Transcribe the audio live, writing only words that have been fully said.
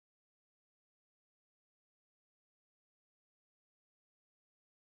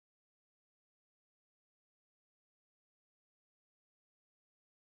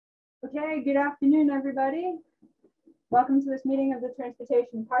Okay, good afternoon, everybody. Welcome to this meeting of the Transportation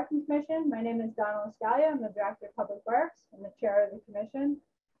and Parking Commission. My name is Donna Scalia. I'm the Director of Public Works and the Chair of the Commission.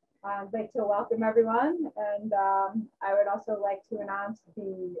 I'd like to welcome everyone, and I would also like to announce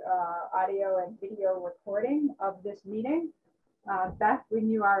the audio and video recording of this meeting. Beth, when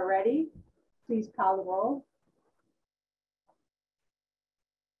you are ready, please call the roll.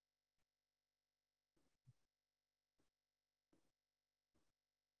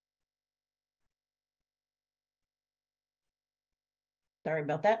 Sorry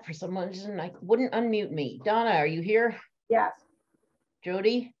about that. For some reason, I wouldn't unmute me. Donna, are you here? Yes.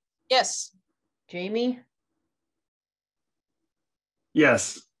 Jody? Yes. Jamie?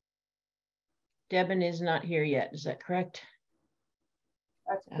 Yes. Devin is not here yet. Is that correct?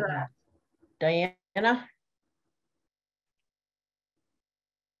 That's correct. Diana?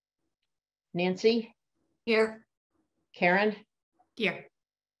 Nancy? Here. Karen? Here.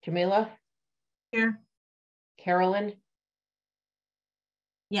 Jamila? Here. Carolyn?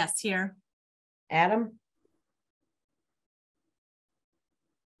 Yes, here. Adam?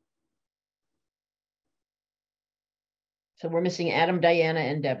 So we're missing Adam, Diana,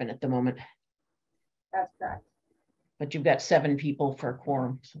 and Devin at the moment. That's correct. But you've got 7 people for a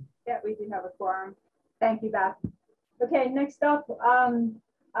quorum. So. Yeah, we do have a quorum. Thank you, Beth. Okay, next up,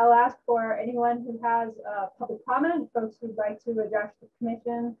 I'll ask for anyone who has public comment, folks who'd like to address the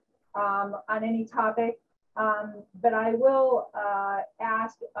commission on any topic. But I will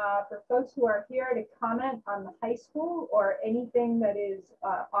ask for folks who are here to comment on the high school or anything that is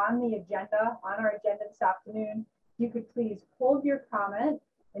on the agenda, on our agenda this afternoon. You could please hold your comment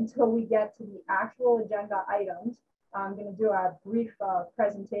until we get to the actual agenda items. I'm going to do a brief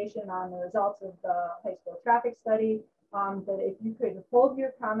presentation on the results of the high school traffic study. But if you could hold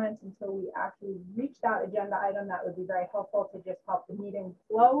your comments until we actually reach that agenda item, that would be very helpful to just help the meeting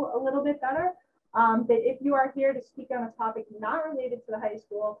flow a little bit better. But if you are here to speak on a topic not related to the high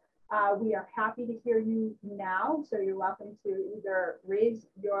school, we are happy to hear you now. So you're welcome to either raise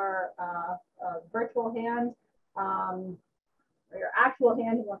your virtual hand or your actual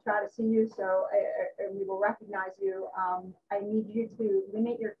hand, and we'll try to see you. So and we will recognize you. I need you to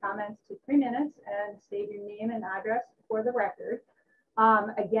limit your comments to 3 minutes and state your name and address for the record.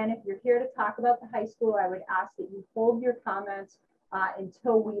 Again, if you're here to talk about the high school, I would ask that you hold your comments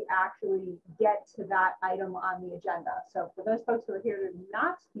until we actually get to that item on the agenda. So for those folks who are here to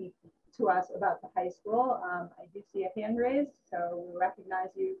not speak to us about the high school, I do see a hand raised, so we recognize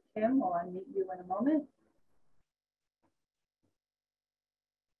you, Kim. We'll unmute you in a moment.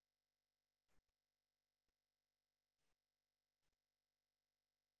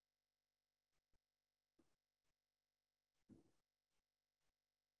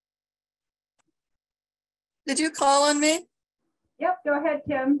 Did you call on me? Yep, go ahead,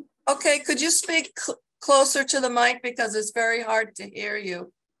 Kim. Okay, could you speak closer to the mic because it's very hard to hear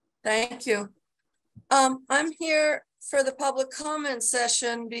you. Thank you. I'm here for the public comment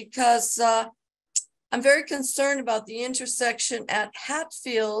session because I'm very concerned about the intersection at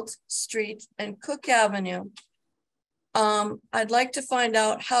Hatfield Street and Cook Avenue. I'd like to find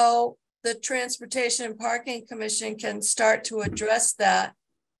out how the Transportation and Parking Commission can start to address that.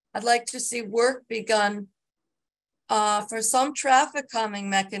 I'd like to see work begun for some traffic calming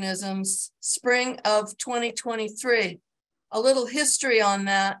mechanisms spring of 2023. A little history on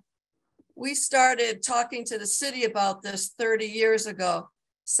that. We started talking to the city about this 30 years ago.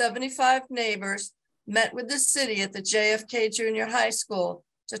 75 neighbors met with the city at the JFK Junior High School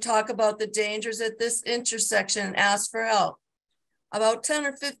to talk about the dangers at this intersection and ask for help. About 10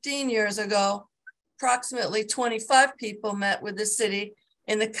 or 15 years ago, approximately 25 people met with the city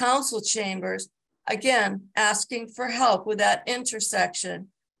in the council chambers, again, asking for help with that intersection.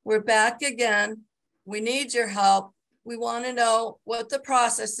 We're back again. We need your help. We want to know what the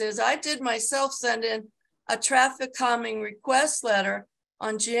process is. I did myself send in a traffic calming request letter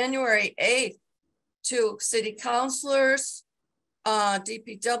on January 8th to city councilors,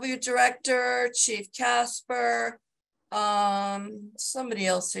 DPW director, Chief Casper, somebody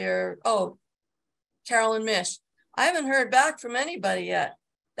else here. Oh, Carolyn Mish. I haven't heard back from anybody yet.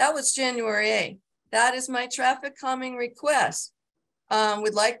 That was January 8th. That is my traffic calming request.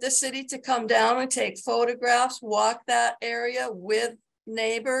 We'd like the city to come down and take photographs, walk that area with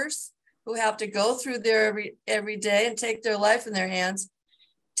neighbors who have to go through there every day and take their life in their hands.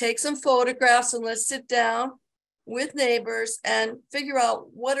 Take some photographs and let's sit down with neighbors and figure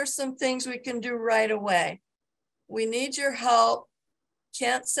out what are some things we can do right away. We need your help.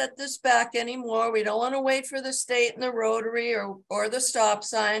 Can't set this back anymore. We don't want to wait for the state and the Rotary or the stop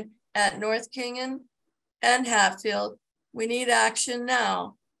sign at North King and Hatfield. We need action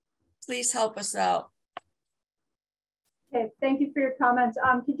now. please help us out. Okay, thank you for your comments.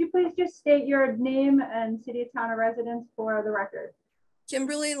 Could you please just state your name and city, town, of residence for the record?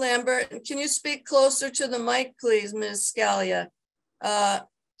 Kimberly Lambert, can you speak closer to the mic, please, Ms. Scalia?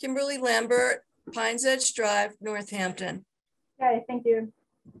 Kimberly Lambert, Pines Edge Drive, Northampton. Okay, thank you.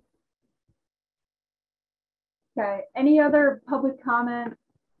 Okay, any other public comment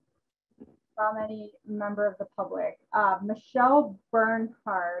from any member of the public? Michelle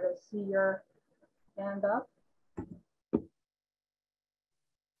Bernhard, I see your hand up.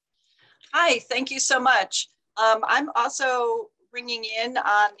 Hi, thank you so much. I'm also ringing in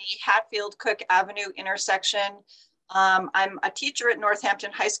on the Hatfield-Cook Avenue intersection. I'm a teacher at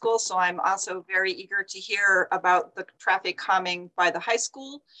Northampton High School, so I'm also very eager to hear about the traffic calming by the high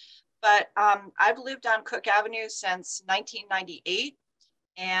school. But I've lived on Cook Avenue since 1998,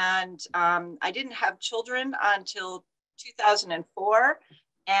 and I didn't have children until 2004.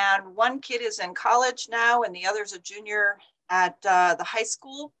 And one kid is in college now, and the other's a junior at the high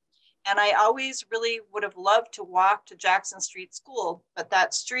school. And I always really would have loved to walk to Jackson Street School, but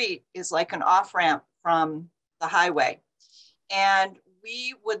that street is like an off-ramp from the highway. And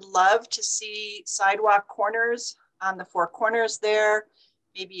we would love to see sidewalk corners on the four corners there,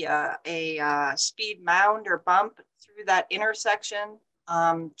 maybe a speed mound or bump through that intersection,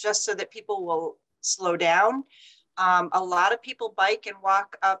 just so that people will slow down. A lot of people bike and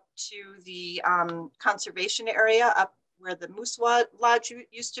walk up to the conservation area up where the Moose Lodge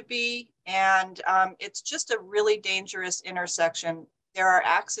used to be. And it's just a really dangerous intersection. There are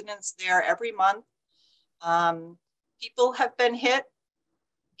accidents there every month. People have been hit,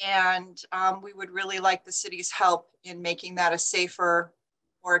 and we would really like the city's help in making that a safer,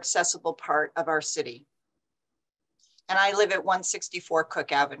 more accessible part of our city. And I live at 164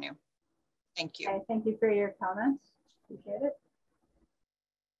 Cook Avenue. Thank you. Okay, thank you for your comments. Appreciate it.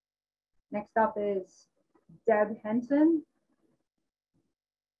 Next up is Deb Henson.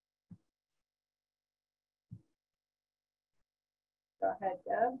 Go ahead,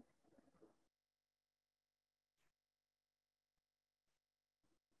 Deb.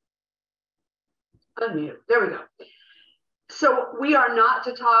 Unmute. There we go. So we are not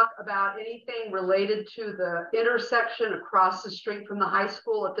to talk about anything related to the intersection across the street from the high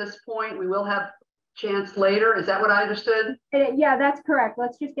school at this point. We will have chance later. Is that what I understood? Yeah, that's correct.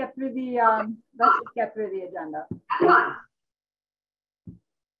 Let's just get through the let's just get through the agenda. Fine.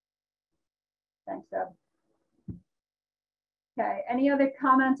 Thanks, Deb. Okay, any other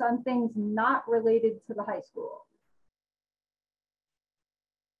comments on things not related to the high school?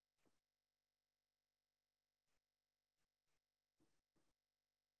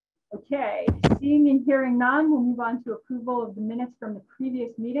 Okay, seeing and hearing none, we'll move on to approval of the minutes from the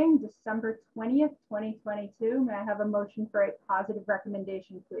previous meeting, December 20th, 2022. May I have a motion for a positive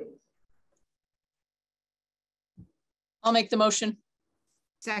recommendation, please? I'll make the motion.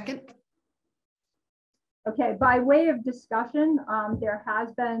 Second. Okay, by way of discussion, there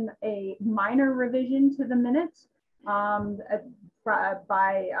has been a minor revision to the minutes by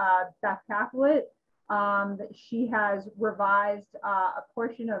Beth Catholic. She has revised a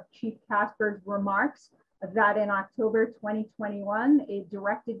portion of Chief Casper's remarks that in October 2021, a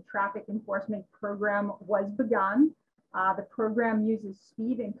directed traffic enforcement program was begun. The program uses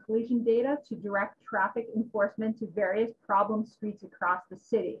speed and collision data to direct traffic enforcement to various problem streets across the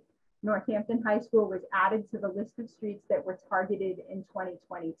city. Northampton High School was added to the list of streets that were targeted in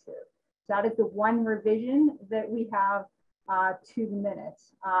 2022. So that is the one revision that we have to the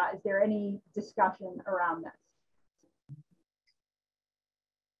minutes. Is there any discussion around this?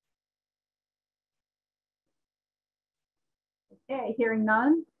 Okay, hearing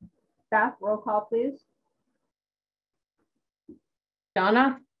none. Beth, roll call, please.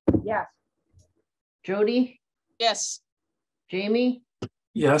 Donna, Yes. Jody, Yes. Jamie,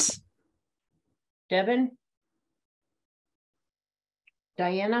 Yes. Devin,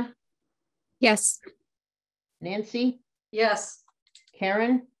 Diana, Yes. Nancy, Yes.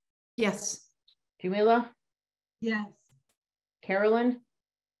 Karen, Yes. Jamila, Yes. Carolyn,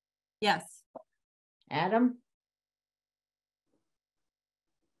 Yes. Adam,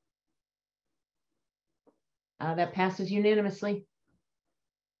 that passes unanimously.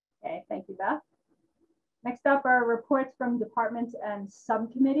 Okay, thank you, Beth. Next up are reports from departments and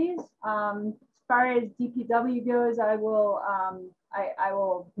subcommittees. As far as DPW goes, I will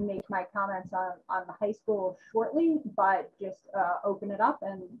make my comments on the high school shortly, but just open it up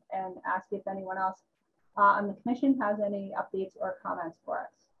and ask if anyone else on the commission has any updates or comments for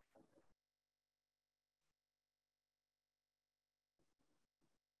us.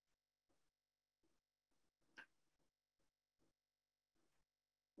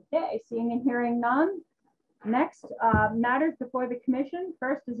 Okay, seeing and hearing none. Next, matters before the commission.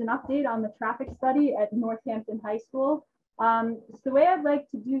 First is an update on the traffic study at Northampton High School. So the way I'd like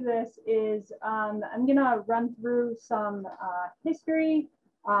to do this is I'm gonna run through some history,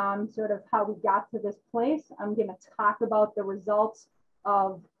 sort of how we got to this place. I'm gonna talk about the results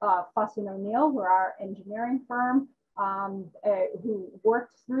of Fuss and O'Neill, who are our engineering firm, who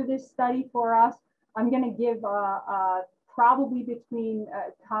worked through this study for us. I'm gonna give probably between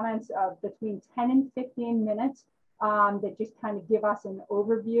comments of between 10 and 15 minutes that just kind of give us an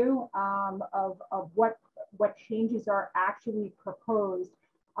overview of what changes are actually proposed.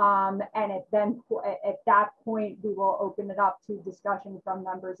 And at that point, we will open it up to discussion from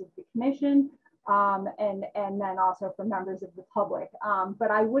members of the commission and then also from members of the public.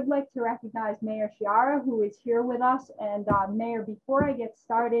 But I would like to recognize Mayor Chiara, who is here with us. And Mayor, before I get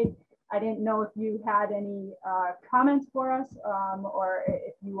started, I didn't know if you had any comments for us or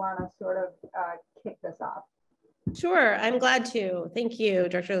if you want to sort of kick this off. Sure, I'm glad to. Thank you,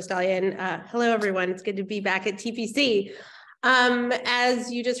 Director LaStalia. And hello, everyone. It's good to be back at TPC. As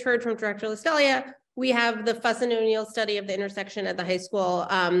you just heard from Director LaStalia, we have the Fuss and O'Neill study of the intersection at the high school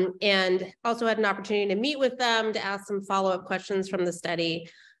and also had an opportunity to meet with them to ask some follow-up questions from the study.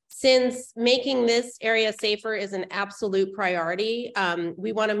 Since making this area safer is an absolute priority,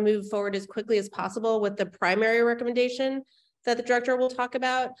 we want to move forward as quickly as possible with the primary recommendation that the director will talk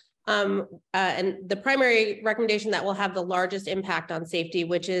about. And the primary recommendation that will have the largest impact on safety,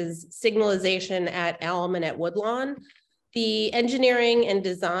 which is signalization at Elm and at Woodlawn. The engineering and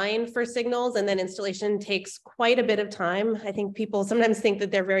design for signals and then installation takes quite a bit of time. I think people sometimes think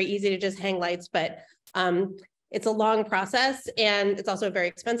that they're very easy to just hang lights, but it's a long process and it's also a very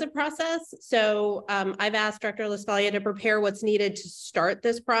expensive process. So I've asked Director LaStalia to prepare what's needed to start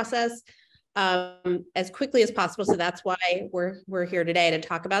this process as quickly as possible. So that's why we're here today to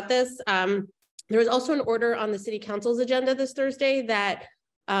talk about this. There was also an order on the City Council's agenda this Thursday that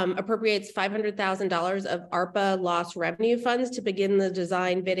appropriates $500,000 of ARPA lost revenue funds to begin the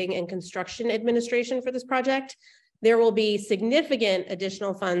design, bidding, and construction administration for this project. There will be significant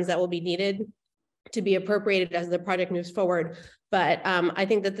additional funds that will be needed to be appropriated as the project moves forward. But I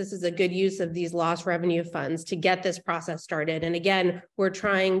think that this is a good use of these lost revenue funds to get this process started. And again, we're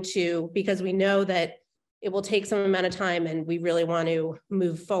trying to, because we know that it will take some amount of time and we really want to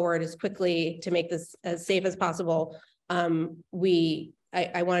move forward as quickly to make this as safe as possible.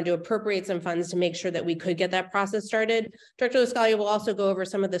 I wanted to appropriate some funds to make sure that we could get that process started. Director LaStalia will also go over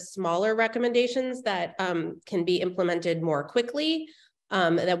some of the smaller recommendations that can be implemented more quickly,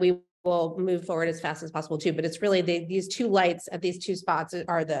 that we will move forward as fast as possible too. But it's really these two lights at these two spots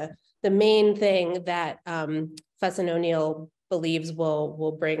are the main thing that Fuss and O'Neill believes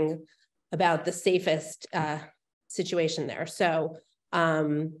will bring about the safest situation there. So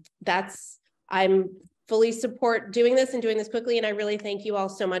I'm fully support doing this and doing this quickly. And I really thank you all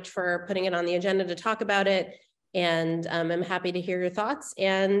so much for putting it on the agenda to talk about it. And I'm happy to hear your thoughts.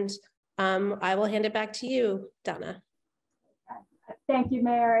 And I will hand it back to you, Donna. Thank you,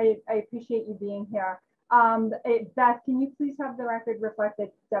 Mayor. I appreciate you being here. Beth, can you please have the record reflect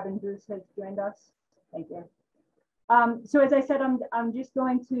that Devin Bruce has joined us? Thank you. So as I said, I'm just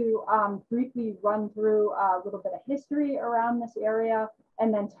going to briefly run through a little bit of history around this area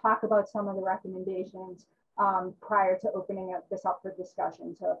and then talk about some of the recommendations prior to opening this up for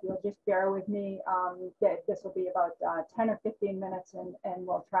discussion. So if you'll just bear with me, this will be about 10 or 15 minutes and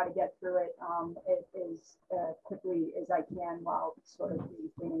we'll try to get through it as quickly as I can while sort of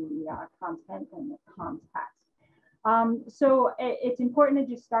retaining the content and the context. So it's important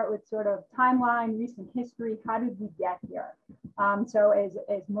to just start with sort of timeline, recent history. How did we get here? So as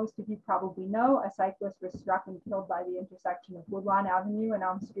most of you probably know, a cyclist was struck and killed by the intersection of Woodlawn Avenue and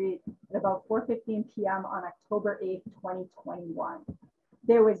Elm Street at about 4:15 p.m. on October 8th, 2021.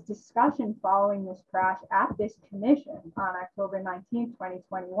 There was discussion following this crash at this commission on October 19th,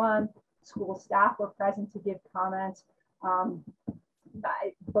 2021. School staff were present to give comments.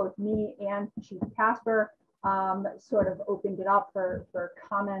 Both me and Chief Casper sort of opened it up for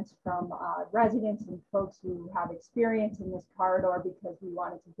comments from residents and folks who have experience in this corridor because we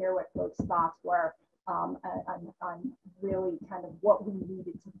wanted to hear what folks' thoughts were on really kind of what we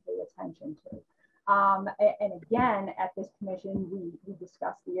needed to pay attention to. And again, at this commission, we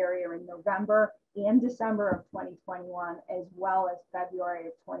discussed the area in November and December of 2021, as well as February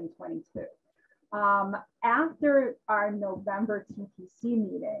of 2022. After our November TPC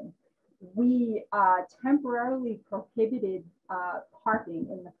meeting, we temporarily prohibited parking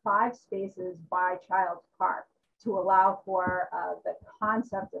in the 5 spaces by Child's Park to allow for the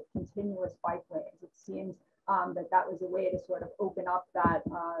concept of continuous bike lanes. It seems that was a way to sort of open up that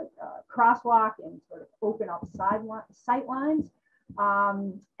crosswalk and sort of open up sight lines.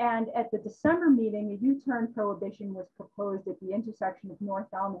 And at the December meeting, a U-turn prohibition was proposed at the intersection of North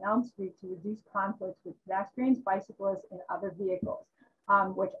Elm and Elm Street to reduce conflicts with pedestrians, bicyclists, and other vehicles,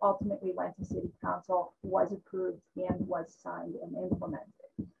 which ultimately went to City Council, was approved, and was signed and implemented.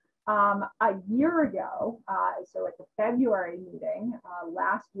 A year ago, so at the February meeting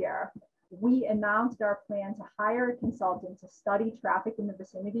last year, we announced our plan to hire a consultant to study traffic in the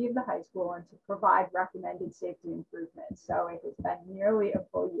vicinity of the high school and to provide recommended safety improvements. So it has been nearly a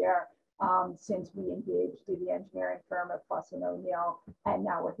full year since we engaged the engineering firm of Fuss & O'Neill, and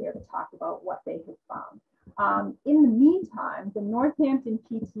now we're here to talk about what they have found. In the meantime, the Northampton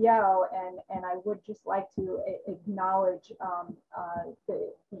PTO, and I would just like to acknowledge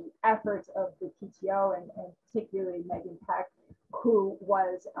the efforts of the PTO and particularly Megan Peck, who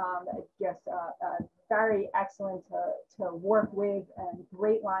was just very excellent to work with, and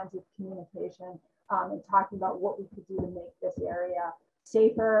great lines of communication and talking about what we could do to make this area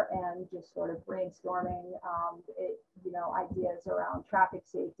safer, and just sort of brainstorming ideas around traffic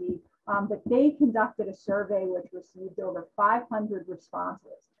safety. But they conducted a survey which received over 500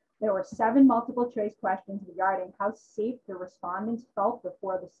 responses. There were 7 multiple choice questions regarding how safe the respondents felt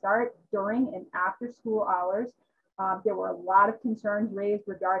before the start, during, and after school hours. There were a lot of concerns raised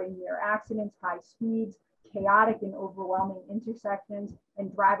regarding near accidents, high speeds, chaotic and overwhelming intersections,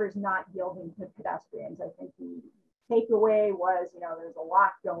 and drivers not yielding to pedestrians. I think the takeaway was, there's a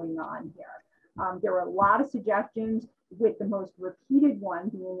lot going on here. There were a lot of suggestions, with the most repeated one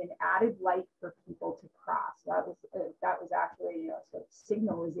being an added light for people to cross. That was actually sort of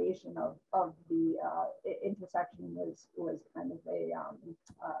signalization of the intersection was kind of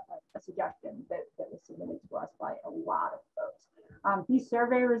a suggestion that was submitted to us by a lot of folks. These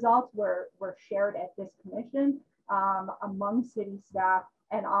survey results were shared at this commission among city staff,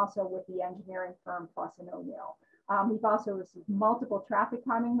 and also with the engineering firm Fuss & O'Neill. We've also received multiple traffic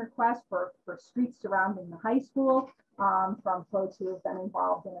calming requests for streets surrounding the high school from folks who have been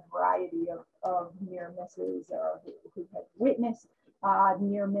involved in a variety of near misses, or who have witnessed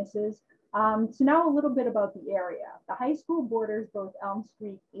near misses. So now a little bit about the area. The high school borders both Elm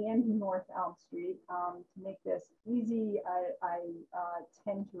Street and North Elm Street. To make this easy, I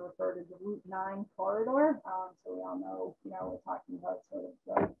tend to refer to the Route 9 corridor. So we all know, we're talking about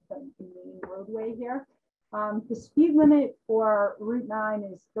sort of the main roadway here. The speed limit for Route 9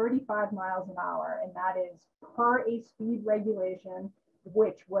 is 35 miles an hour, and that is per a speed regulation,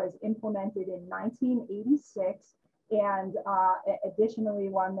 which was implemented in 1986, and additionally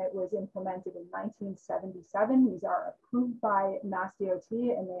one that was implemented in 1977. These are approved by Mass DOT,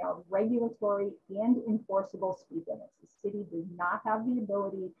 and they are regulatory and enforceable speed limits. The city does not have the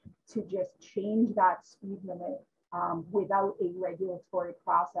ability to just change that speed limit without a regulatory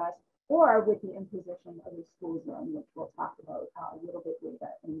process, or with the imposition of a school zone, which we'll talk about a little bit later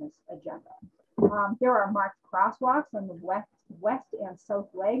in this agenda. There are marked crosswalks on the west and south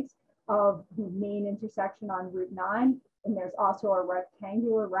legs of the main intersection on Route 9, and there's also a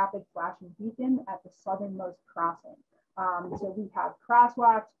rectangular rapid flashing beacon at the southernmost crossing. So we have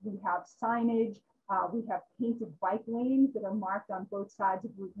crosswalks, we have signage, we have painted bike lanes that are marked on both sides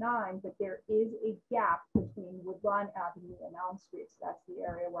of Route 9, but there is a gap between Woodlawn Avenue and Elm Street. So that's the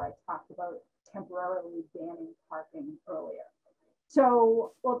area where I talked about temporarily banning parking earlier.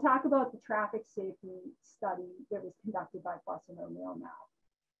 So we'll talk about the traffic safety study that was conducted by Fuss & O'Neill now.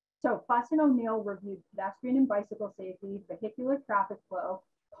 So Fuss & O'Neill reviewed pedestrian and bicycle safety, vehicular traffic flow,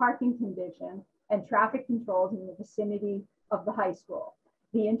 parking condition, and traffic controls in the vicinity of the high school.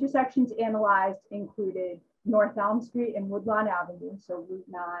 The intersections analyzed included North Elm Street and Woodlawn Avenue, so Route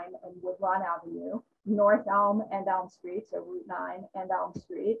 9 and Woodlawn Avenue, North Elm and Elm Street, so Route 9 and Elm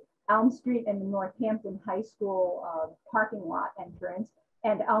Street and the Northampton High School parking lot entrance,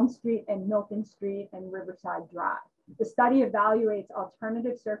 and Elm Street and Milton Street and Riverside Drive. The study evaluates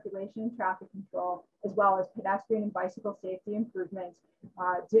alternative circulation and traffic control, as well as pedestrian and bicycle safety improvements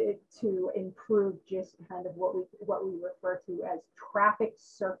to improve just kind of what we refer to as traffic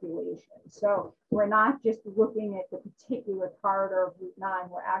circulation. So we're not just looking at the particular corridor of Route 9,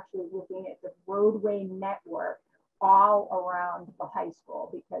 we're actually looking at the roadway network all around the high school,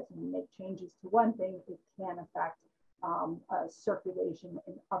 because when you make changes to one thing, it can affect circulation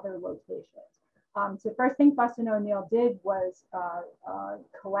in other locations. So first thing Fuss & O'Neill did was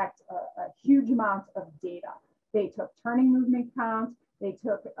collect a huge amount of data. They took turning movement counts. They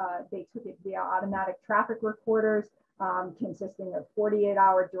took it via automatic traffic recorders consisting of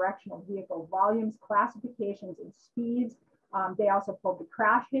 48-hour directional vehicle volumes, classifications, and speeds. They also pulled the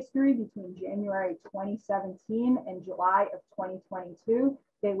crash history between January 2017 and July of 2022.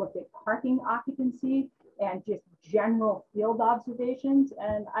 They looked at parking occupancy and just general field observations.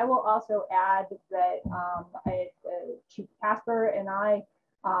 And I will also add that Chief Casper and I,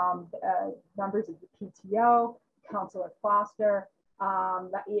 members of the PTO, Councilor Foster,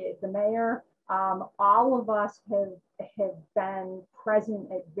 the mayor, all of us have been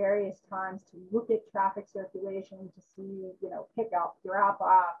present at various times to look at traffic circulation, to see, pick up, drop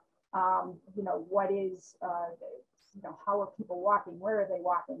off, what is, how are people walking, where are they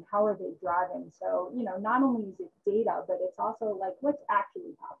walking, how are they driving? So, not only is it data, but it's also like, what's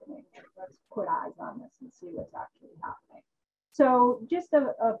actually happening? Let's put eyes on this and see what's actually happening. So just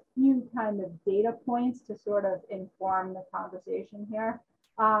a few kind of data points to sort of inform the conversation here.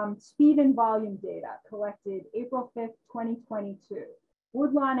 Speed and volume data collected April 5th, 2022.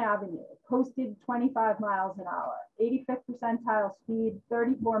 Woodlawn Avenue posted 25 miles an hour, 85th percentile speed,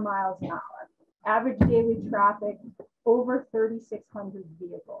 34 miles an hour. Average daily traffic, over 3,600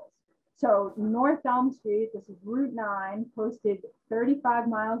 vehicles. So North Elm Street, this is Route 9, posted 35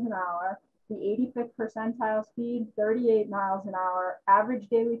 miles an hour, the 85th percentile speed, 38 miles an hour, average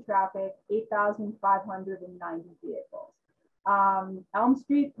daily traffic, 8,590 vehicles. Elm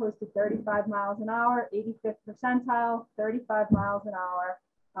Street posted 35 miles an hour, 85th percentile, 35 miles an hour,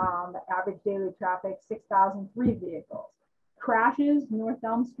 average daily traffic, 6,003 vehicles. Crashes, North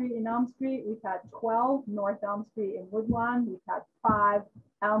Elm Street and Elm Street, we've had 12, North Elm Street and Woodlawn, we've had 5,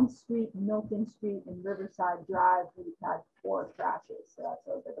 Elm Street, Milton Street, and Riverside Drive, we've had 4 crashes. So that's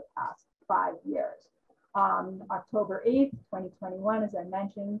over the past 5 years. October 8th, 2021, as I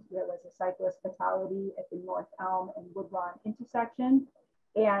mentioned, there was a cyclist fatality at the North Elm and Woodlawn intersection.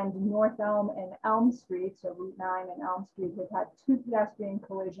 And North Elm and Elm Street, so Route 9 and Elm Street, have had 2 pedestrian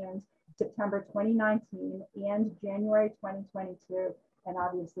collisions, September 2019 and January 2022, and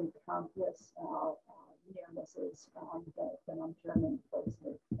obviously countless near misses that I'm sure many folks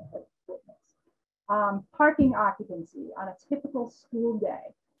have witnessed. Parking occupancy on a typical school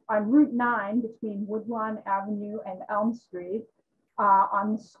day. On Route 9 between Woodlawn Avenue and Elm Street,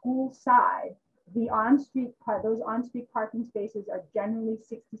 on the school side, those on-street parking spaces are generally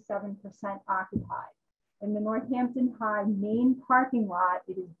 67% occupied. In the Northampton High main parking lot,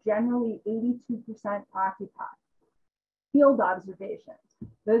 it is generally 82% occupied. Field observations.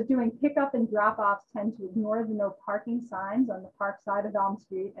 Those doing pickup and drop-offs tend to ignore the no parking signs on the park side of Elm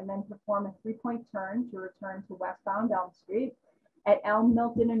Street and then perform a 3-point turn to return to westbound Elm Street. At Elm,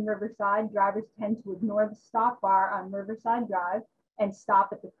 Milton, and Riverside, drivers tend to ignore the stop bar on Riverside Drive and stop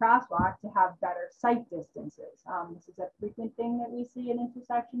at the crosswalk to have better sight distances. This is a frequent thing that we see in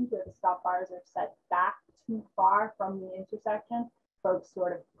intersections where the stop bars are set back too far from the intersection. Folks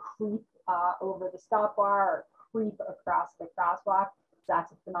sort of creep over the stop bar or creep across the crosswalk.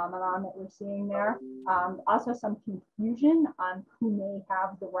 That's a phenomenon that we're seeing there. Also some confusion on who may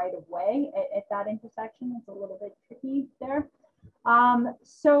have the right of way at that intersection. It's a little bit tricky there.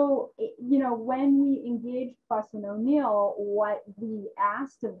 When we engaged Fuss and O'Neill, what we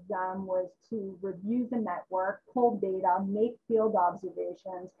asked of them was to review the network, pull data, make field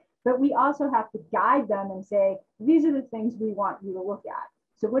observations, but we also have to guide them and say, these are the things we want you to look at.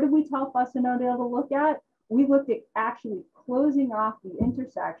 So what did we tell Fuss and O'Neill to look at? We looked at actually closing off the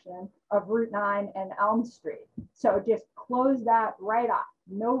intersection of Route 9 and Elm Street. So just close that right off,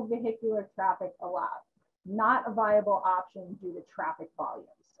 no vehicular traffic allowed. Not a viable option due to traffic volumes.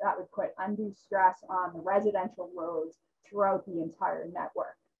 That would put undue stress on the residential roads throughout the entire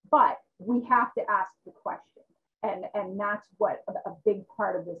network. But we have to ask the question. And that's what a big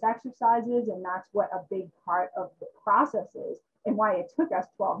part of this exercise is. And that's what a big part of the process is, and why it took us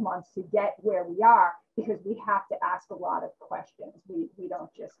 12 months to get where we are, because we have to ask a lot of questions. We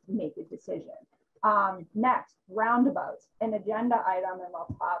don't just make a decision. Next, roundabouts, an agenda item, and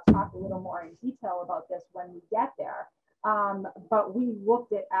I'll talk a little more in detail about this when we get there. But we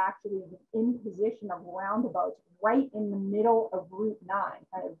looked at actually the imposition of roundabouts right in the middle of Route 9,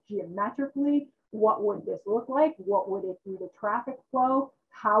 kind of geometrically. What would this look like? What would it do to traffic flow?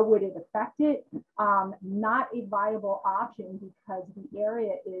 How would it affect it? Not a viable option because the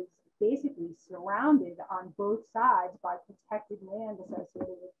area is basically surrounded on both sides by protected land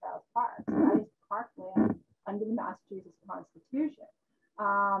associated with Charles Park. So that is parkland under the Massachusetts Constitution.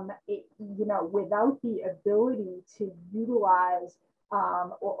 Without the ability to utilize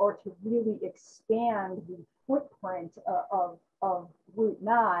or to really expand the footprint of Route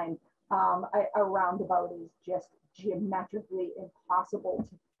 9, a roundabout is just geometrically impossible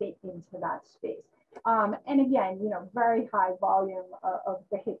to fit into that space. And again, very high volume of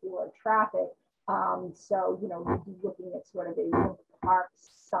vehicular traffic So, you know, we'd be looking at sort of a park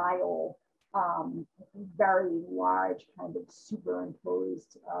style, very large kind of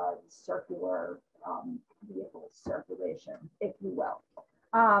superimposed circular vehicle circulation, if you will.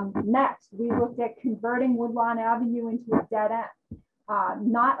 Next, we looked at converting Woodlawn Avenue into a dead end.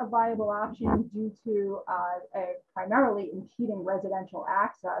 Not a viable option due to primarily impeding residential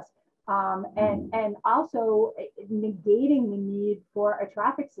access, and also negating the need for a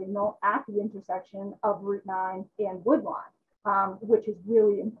traffic signal at the intersection of Route 9 and Woodlawn, which is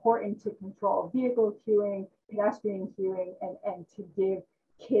really important to control vehicle queuing, pedestrian queuing, and to give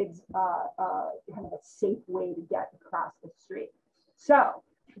kids kind of a safe way to get across the street. So,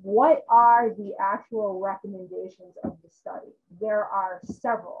 what are the actual recommendations of the study? There are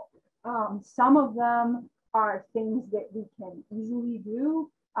several. Some of them are things that we can easily do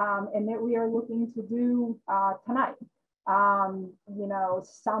and that we are looking to do tonight. You know,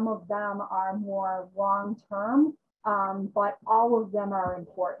 some of them are more long-term, but all of them are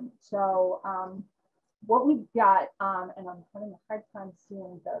important. So what we've got, and I'm having a hard time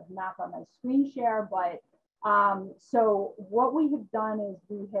seeing the map on my screen share, but so what we have done is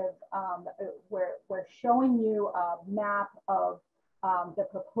we have, we're showing you a map of the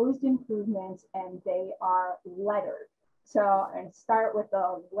proposed improvements, and they are lettered. So and start with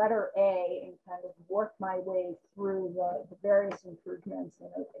the letter A and kind of work my way through the various improvements, and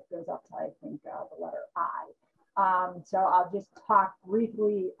it goes up to, I think, the letter I. So I'll just talk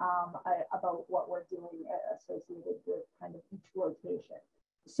briefly about what we're doing associated with kind of each location.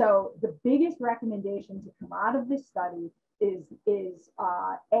 So the biggest recommendation to come out of this study is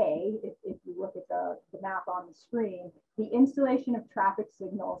A, if you look at the map on the screen, the installation of traffic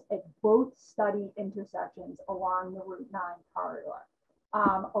signals at both study intersections along the Route 9 corridor.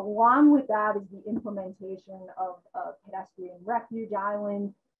 Along with that is the implementation of a pedestrian refuge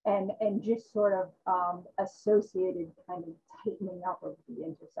island and just sort of associated kind of tightening up of the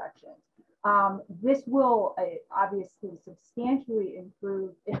intersections. This will obviously substantially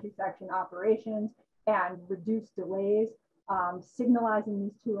improve intersection operations and reduce delays. Signalizing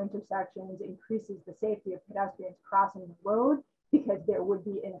these two intersections increases the safety of pedestrians crossing the road because there would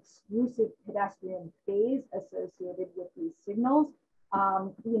be an exclusive pedestrian phase associated with these signals.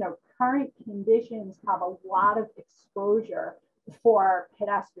 You know, current conditions have a lot of exposure for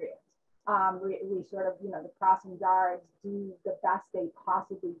pedestrians. We sort of, you know, the crossing guards do the best they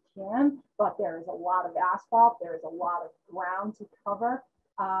possibly can, but there is a lot of asphalt, there is a lot of ground to cover.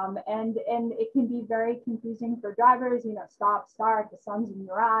 And it can be very confusing for drivers, you know, stop, start, the sun's in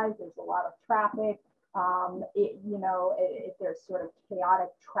your eyes, there's a lot of traffic, you know, there's sort of chaotic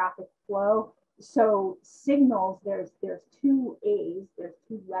traffic flow. So signals, there's two A's, there's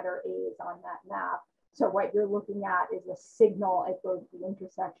two letter A's on that map. So what you're looking at is a signal at both the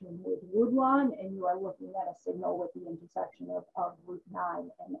intersection with Woodlawn, and you are looking at a signal with the intersection of Route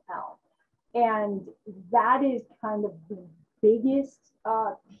 9 and Elm. And that is kind of the biggest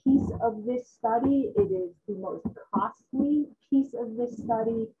piece of this study. It is the most costly piece of this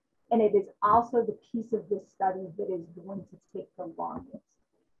study, and it is also the piece of this study that is going to take the longest.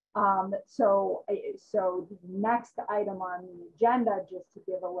 So the next item on the agenda, just to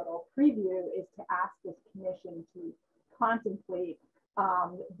give a little preview, is to ask this commission to contemplate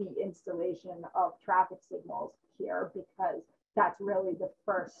the installation of traffic signals here, because that's really the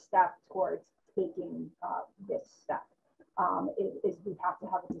first step towards taking this step. Is we have to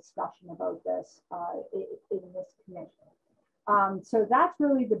have a discussion about this in this commission. So that's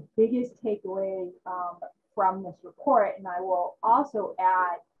really the biggest takeaway from this report. And I will also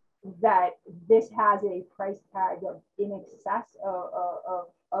add that this has a price tag of in excess of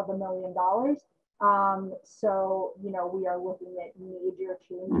 $1 million. So, you know, we are looking at major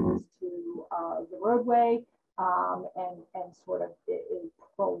changes to the roadway and sort of a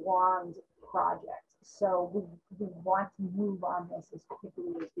prolonged project. So we want to move on this as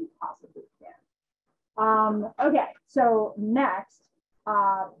quickly as we possibly can. Okay, so next,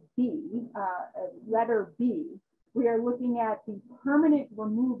 letter B, we are looking at the permanent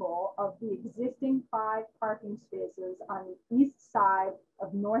removal of the existing 5 parking spaces on the east side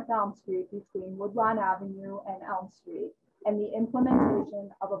of North Elm Street between Woodlawn Avenue and Elm Street, and the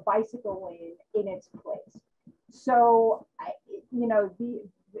implementation of a bicycle lane in its place. So, you know, the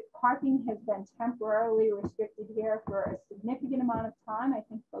parking has been temporarily restricted here for a significant amount of time. I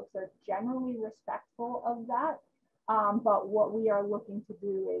think folks are generally respectful of that. But what we are looking to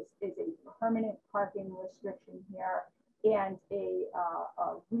do is a permanent parking restriction here and a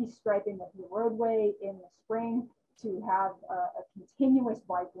restriping of the roadway in the spring to have a continuous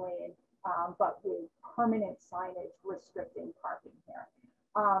bike lane, but with permanent signage restricting parking here.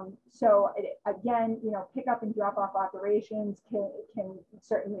 So again, you know, pick up and drop off operations can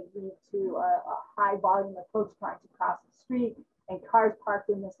certainly lead to a high volume of folks trying to cross the street, and cars parked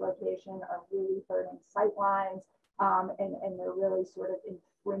in this location are really hurting sight lines, and they're really sort of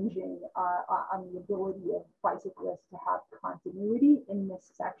infringing on the ability of bicyclists to have continuity in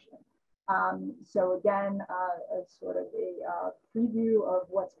this section. So again, as sort of a preview of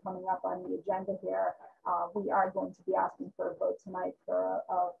what's coming up on the agenda here, we are going to be asking for a vote tonight for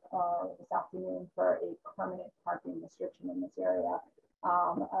this afternoon for a permanent parking restriction in this area,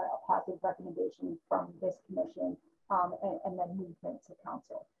 a positive recommendation from this commission, and then movement to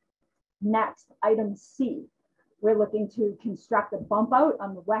council. Next, item C. We're looking to construct a bump out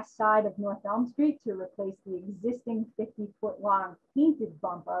on the west side of North Elm Street to replace the existing 50-foot long painted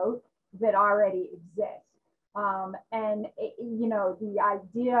bump out that already exists. You know, the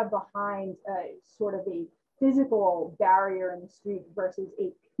idea behind sort of a physical barrier in the street versus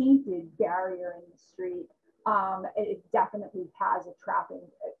a painted barrier in the street, it definitely has a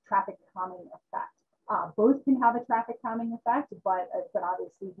traffic calming effect. Both can have a traffic calming effect, but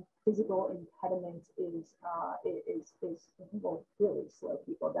obviously the physical impediment will really slow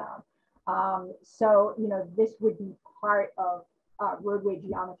people down. So, you know, this would be part of roadway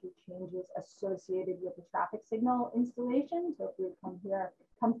geometry changes associated with the traffic signal installation. So if we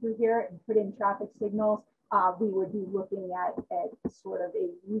come through here and put in traffic signals, we would be looking at sort of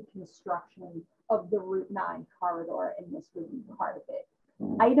a reconstruction of the Route 9 corridor, and this would be part of it.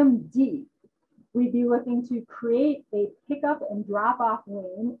 Item D, we'd be looking to create a pickup and drop off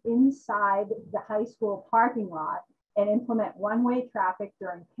lane inside the high school parking lot and implement one-way traffic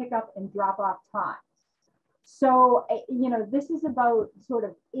during pickup and drop off times. So, you know, this is about sort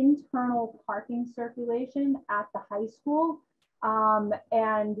of internal parking circulation at the high school.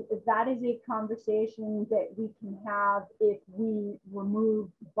 And that is a conversation that we can have if we remove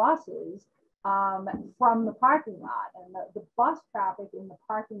buses from the parking lot. And the bus traffic in the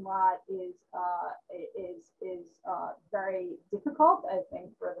parking lot is very difficult, I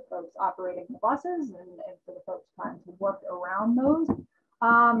think, for the folks operating the buses and for the folks trying to work around those.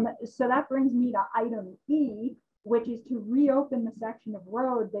 So that brings me to item E, which is to reopen the section of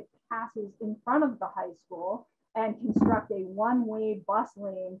road that passes in front of the high school and construct a one-way bus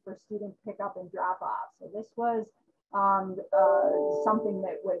lane for student pickup and drop off. So this was something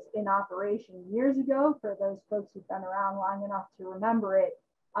that was in operation years ago for those folks who've been around long enough to remember it.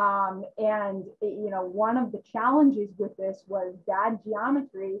 You know, one of the challenges with this was bad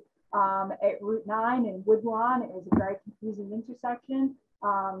geometry at Route 9 and Woodlawn. It was a very confusing intersection.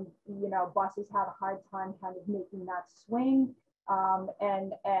 You know, buses had a hard time kind of making that swing.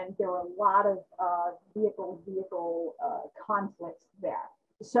 And there were a lot of vehicle conflicts there.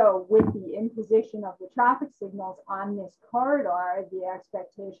 So with the imposition of the traffic signals on this corridor, the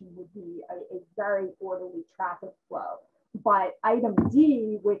expectation would be a very orderly traffic flow. But item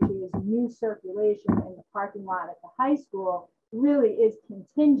D, which is new circulation in the parking lot at the high school, really is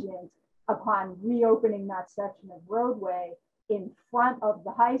contingent upon reopening that section of roadway in front of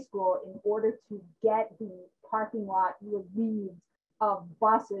the high school in order to get the parking lot relieved of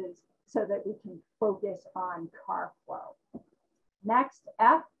buses so that we can focus on car flow. Next,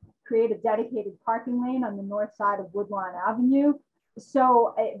 F, create a dedicated parking lane on the north side of Woodlawn Avenue.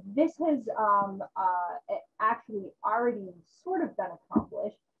 So this has actually already sort of been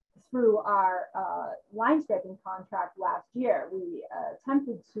accomplished through our line striping contract last year. We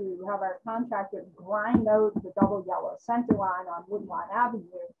attempted to have our contractor grind out the double yellow center line on Woodlawn Avenue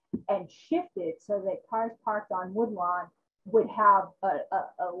and shift it so that cars parked on Woodlawn would have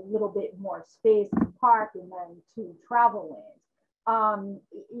a little bit more space to park and then two travel lanes.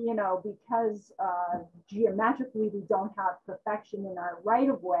 You know, because geometrically we don't have perfection in our right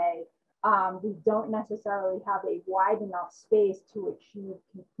of way, we don't necessarily have a wide enough space to achieve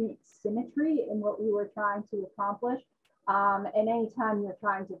complete symmetry in what we were trying to accomplish. And anytime you're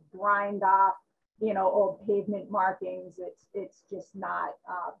trying to grind off, you know, old pavement markings, it's just not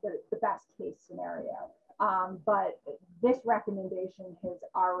the best case scenario. But this recommendation has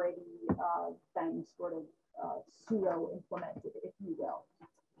already been sort of pseudo implemented, if you will.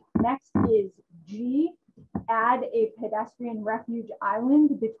 Next is G, add a pedestrian refuge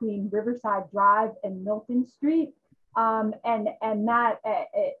island between Riverside Drive and Milton Street. And that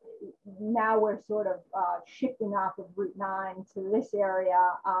now we're sort of shifting off of Route 9 to this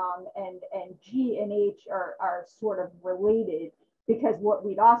area, and G and H are sort of related, because what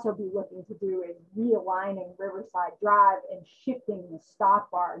we'd also be looking to do is realigning Riverside Drive and shifting the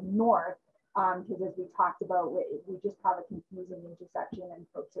stop bar north. Because as we talked about, we just have a confusing intersection and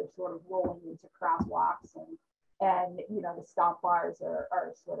folks are sort of rolling into crosswalks and the stop bars are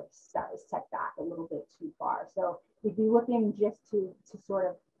sort of set back a little bit too far. So we'd be looking just to sort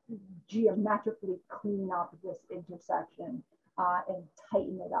of geometrically clean up this intersection and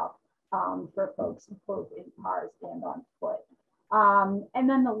tighten it up for folks both in cars and on foot. And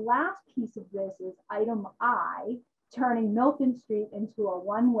then the last piece of this is item I, turning Milton Street into a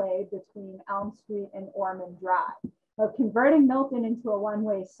one-way between Elm Street and Ormond Drive. Converting Milton into a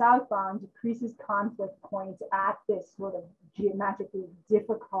one-way southbound decreases conflict points at this sort of geometrically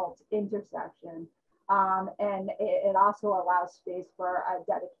difficult intersection. And it also allows space for a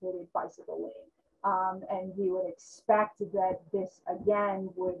dedicated bicycle lane. And we would expect that this, again,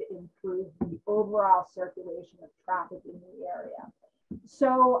 would improve the overall circulation of traffic in the area.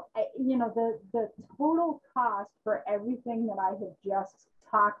 So, the total cost for everything that I have just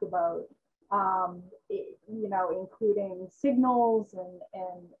talked about, including signals and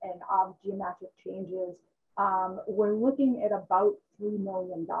geometric changes, we're looking at about $3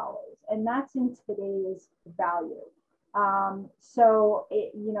 million, and that's in today's value. So,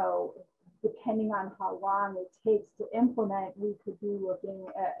 depending on how long it takes to implement, we could be looking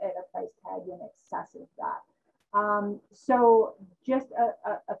at a price tag in excess of that. So just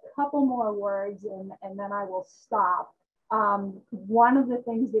a couple more words and then I will stop. One of the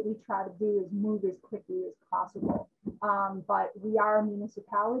things that we try to do is move as quickly as possible. But we are a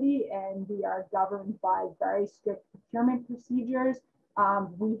municipality and we are governed by very strict procurement procedures.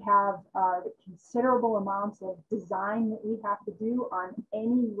 We have considerable amounts of design that we have to do on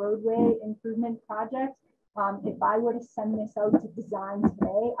any roadway improvement project. If I were to send this out to design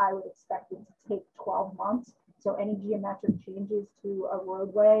today, I would expect it to take 12 months. So any geometric changes to a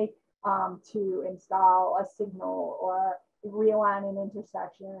roadway, to install a signal or realign an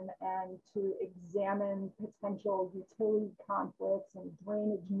intersection and to examine potential utility conflicts and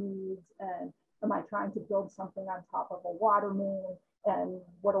drainage needs, and am I trying to build something on top of a water main, and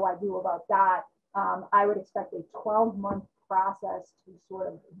what do I do about that? I would expect a 12-month process to sort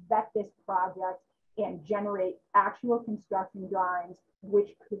of vet this project and generate actual construction drawings, which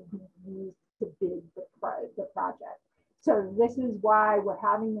could be used to bid the project. So this is why we're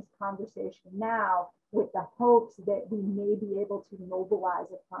having this conversation now, with the hopes that we may be able to mobilize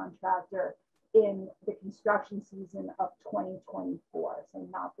a contractor in the construction season of 2024. So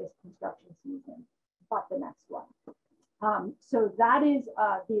not this construction season, but the next one. So that is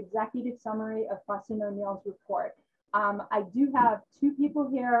the executive summary of Fussin O'Neill's report. I do have two people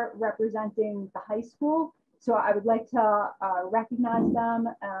here representing the high school. So I would like to recognize them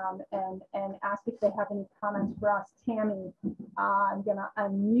and ask if they have any comments for us. Tammy, I'm gonna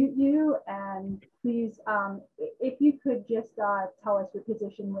unmute you, and please, if you could just tell us your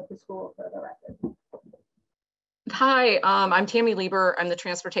position with the school for the record. Hi, I'm Tammy Lieber. I'm the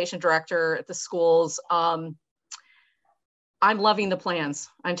transportation director at the schools. I'm loving the plans.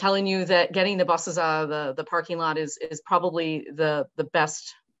 I'm telling you that getting the buses out of the parking lot is probably the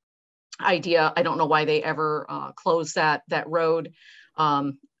best idea. I don't know why they ever closed that road.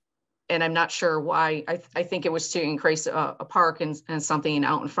 And I'm not sure why. I think it was to increase a park and something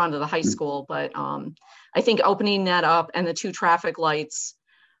out in front of the high school. But I think opening that up and the 2 traffic lights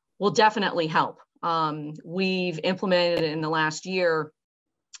will definitely help. We've implemented in the last year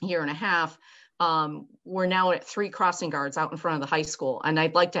and a half, we're now at 3 crossing guards out in front of the high school. And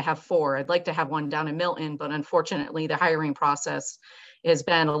I'd like to have 4. I'd like to have 1 down in Milton, but unfortunately the hiring process has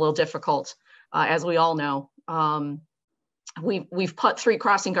been a little difficult, as we all know. We've put 3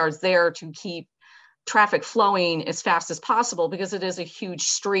 crossing guards there to keep traffic flowing as fast as possible, because it is a huge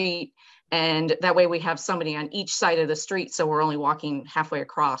street, and that way we have somebody on each side of the street, so we're only walking halfway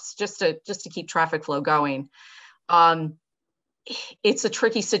across, just to keep traffic flow going. It's a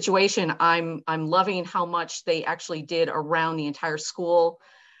tricky situation. I'm loving how much they actually did around the entire school.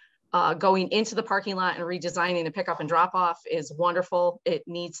 Going into the parking lot and redesigning the pickup and drop off is wonderful. It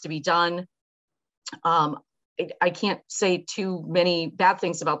needs to be done. I can't say too many bad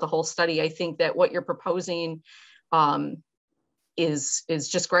things about the whole study. I think that what you're proposing is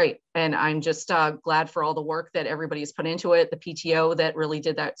just great. And I'm just glad for all the work that everybody's put into it. The PTO that really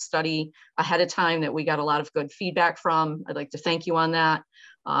did that study ahead of time that we got a lot of good feedback from. I'd like to thank you on that.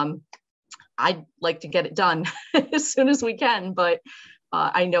 I'd like to get it done as soon as we can, but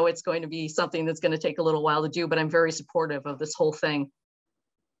I know it's going to be something that's going to take a little while to do, but I'm very supportive of this whole thing.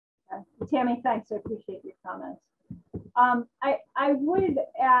 Tammy, thanks. I appreciate your comments. I would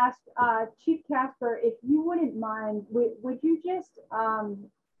ask Chief Casper, if you wouldn't mind, would you just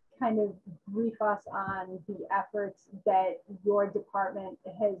kind of brief us on the efforts that your department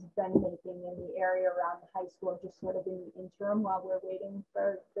has been making in the area around the high school, just sort of in the interim while we were waiting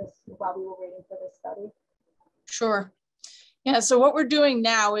for this study? Sure. Yeah, so what we're doing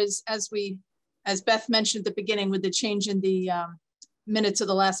now is, as Beth mentioned at the beginning with the change in the minutes of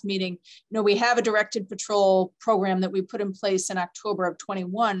the last meeting, we have a directed patrol program that we put in place in October of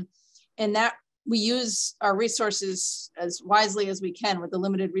 21, and that we use our resources as wisely as we can with the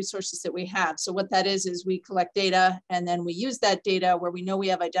limited resources that we have. So what that is we collect data, and then we use that data where we know we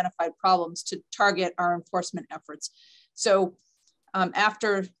have identified problems to target our enforcement efforts. So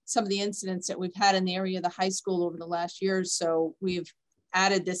after some of the incidents that we've had in the area of the high school over the last year or so, we've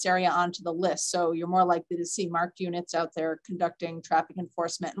added this area onto the list. So you're more likely to see marked units out there conducting traffic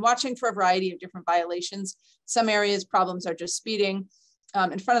enforcement and watching for a variety of different violations. Some areas problems are just speeding.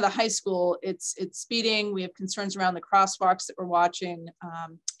 In front of the high school, it's speeding. We have concerns around the crosswalks that we're watching,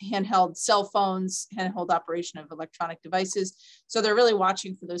 handheld cell phones, handheld operation of electronic devices. So they're really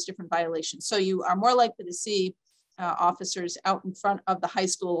watching for those different violations. So you are more likely to see officers out in front of the high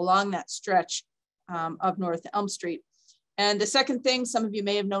school along that stretch of North Elm Street. And the second thing some of you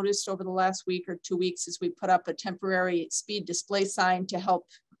may have noticed over the last week or 2 weeks is we put up a temporary speed display sign to help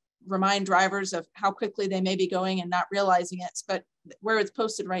remind drivers of how quickly they may be going and not realizing it. But where it's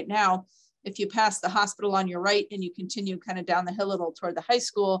posted right now, if you pass the hospital on your right and you continue kind of down the hill a little toward the high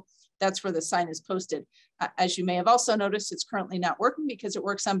school, that's where the sign is posted. As you may have also noticed, it's currently not working because it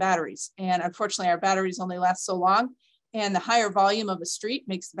works on batteries. And unfortunately, our batteries only last so long. And the higher volume of a street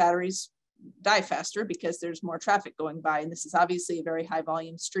makes the batteries die faster because there's more traffic going by. And this is obviously a very high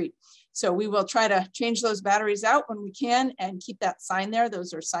volume street. So we will try to change those batteries out when we can and keep that sign there.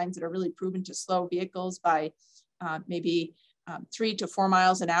 Those are signs that are really proven to slow vehicles by maybe 3 to 4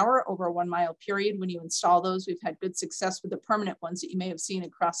 miles an hour over a 1 mile period. When you install those, we've had good success with the permanent ones that you may have seen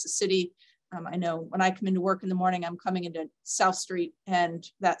across the city. I know when I come into work in the morning, I'm coming into South Street and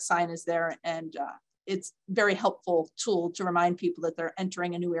that sign is there, and it's a very helpful tool to remind people that they're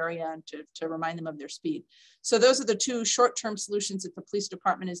entering a new area and to remind them of their speed. So those are the two short-term solutions that the police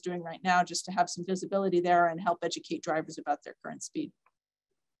department is doing right now, just to have some visibility there and help educate drivers about their current speed.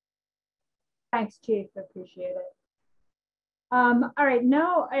 Thanks, Chief, appreciate it. All right,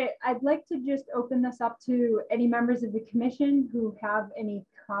 now I'd like to just open this up to any members of the commission who have any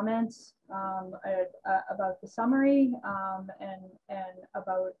comments about the summary and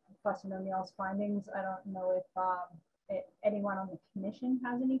about Professor O'Neill's findings. I don't know if anyone on the commission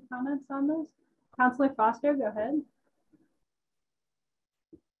has any comments on this. Councillor Foster, go ahead.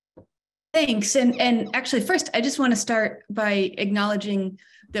 Thanks. And actually, first, I just want to start by acknowledging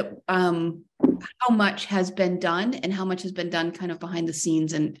that how much has been done and how much has been done kind of behind the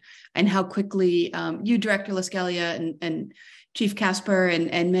scenes, and how quickly you, Director LaScalia, and Chief Casper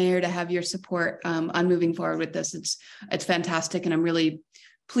and Mayor, to have your support on moving forward with this. It's fantastic, and I'm really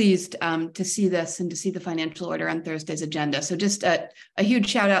pleased to see this and to see the financial order on Thursday's agenda. So just a huge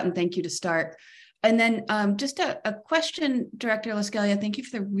shout out and thank you to start. And then just a question, Director LaScalia, thank you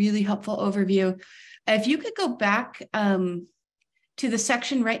for the really helpful overview. If you could go back to the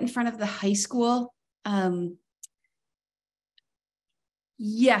section right in front of the high school.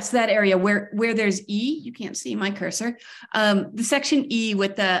 Yes, that area where there's E, you can't see my cursor. The section E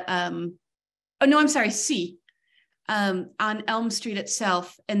with the, oh no, I'm sorry, C, on Elm Street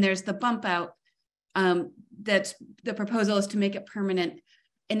itself. And there's the bump out that's the proposal is to make it permanent.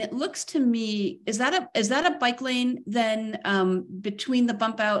 And it looks to me, is that a bike lane then between the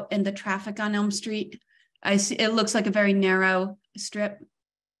bump out and the traffic on Elm Street? I see, it looks like a very narrow strip.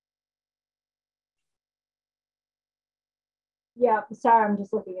 Yeah, sorry, I'm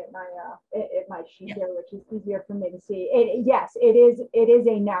just looking at my sheet here, which is easier for me to see. Yes, it is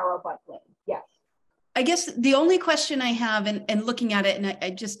a narrow bike lane. Yes. I guess the only question I have, and looking at it, and I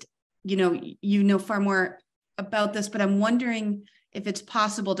just, you know far more about this, but I'm wondering if it's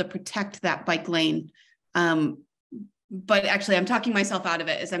possible to protect that bike lane. But actually, I'm talking myself out of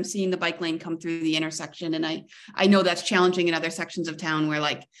it as I'm seeing the bike lane come through the intersection. And I know that's challenging in other sections of town where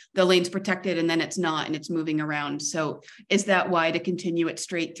like the lane's protected and then it's not and it's moving around. So is that why to continue it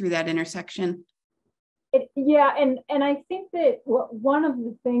straight through that intersection? Yeah, and I think that one of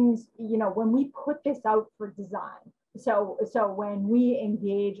the things, when we put this out for design, so when we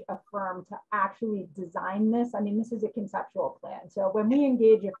engage a firm to actually design this, I mean, this is a conceptual plan. So when we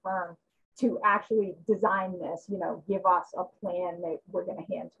engage a firm to actually design this, give us a plan that we're going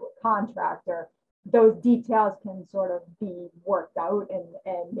to hand to a contractor, those details can sort of be worked out,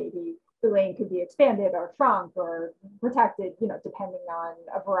 and maybe the lane could be expanded or shrunk or protected, depending on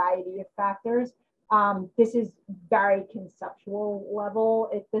a variety of factors. This is very conceptual level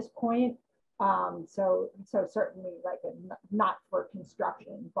at this point. So certainly like not for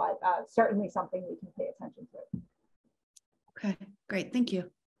construction, but certainly something we can pay attention to. Okay, great, thank you.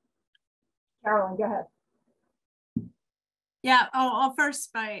 Carolyn, go ahead. Yeah, I'll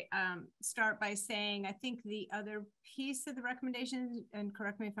first start by saying I think the other piece of the recommendations, and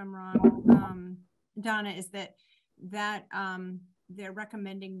correct me if I'm wrong, Donna, is that they're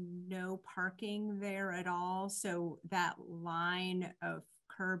recommending no parking there at all. So that line of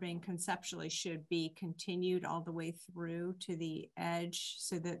curbing conceptually should be continued all the way through to the edge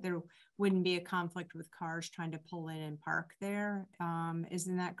so that there wouldn't be a conflict with cars trying to pull in and park there.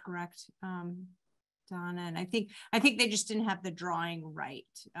 Isn't that correct, Donna? And I think they just didn't have the drawing right.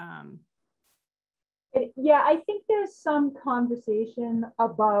 Yeah, I think there's some conversation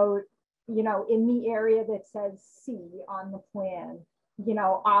about, you know, in the area that says C on the plan, you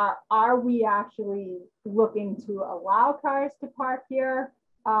know, are we actually looking to allow cars to park here,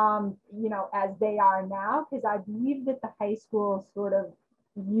 you know, as they are now? Because I believe that the high school sort of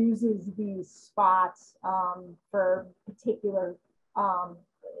uses these spots for particular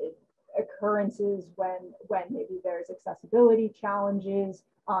occurrences when maybe there's accessibility challenges,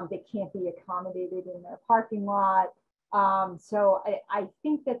 they can't be accommodated in their parking lot. So I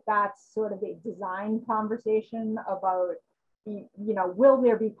think that that's sort of a design conversation about, you know, will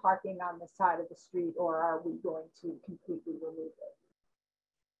there be parking on the side of the street, or are we going to completely remove it?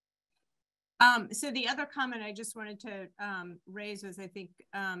 So the other comment I just wanted to raise was, I think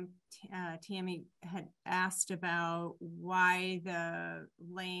Tammy had asked about why the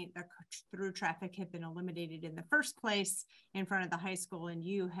through traffic had been eliminated in the first place in front of the high school. And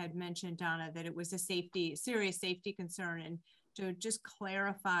you had mentioned, Donna, that it was a serious safety concern. And to just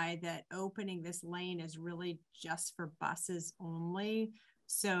clarify that opening this lane is really just for buses only.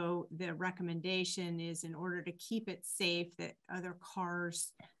 So the recommendation is, in order to keep it safe, that other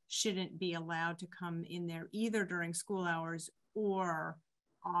cars shouldn't be allowed to come in there either during school hours or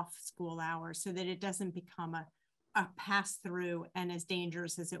off school hours, so that it doesn't become a pass through and as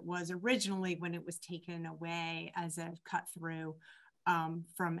dangerous as it was originally when it was taken away as a cut through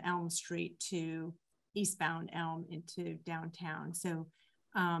from Elm Street to eastbound Elm into downtown. So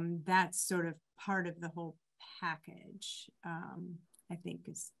that's sort of part of the whole package, I think,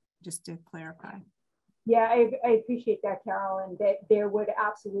 is just to clarify. Yeah, I appreciate that, Carol, and that there would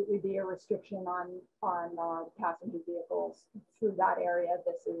absolutely be a restriction on passenger vehicles through that area.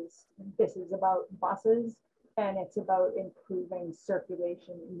 This is about buses, and it's about improving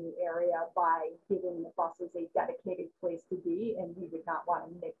circulation in the area by giving the buses a dedicated place to be, and we would not want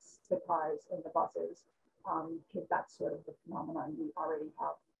to mix the cars in the buses, because that's sort of the phenomenon we already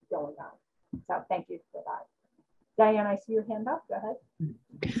have going on. So thank you for that. Diane, I see your hand up. Go ahead.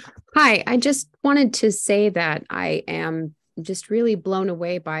 Hi, I just wanted to say that I am just really blown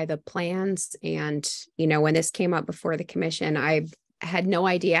away by the plans. And, you know, when this came up before the commission, I had no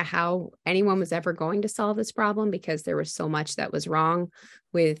idea how anyone was ever going to solve this problem, because there was so much that was wrong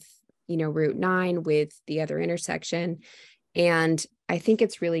with, you know, Route 9, with the other intersection. And I think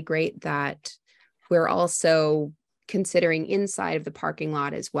it's really great that we're also considering inside of the parking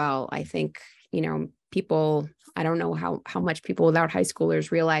lot as well. I think, you know, people, I don't know how much people without high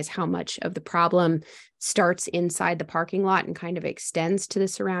schoolers realize how much of the problem starts inside the parking lot and kind of extends to the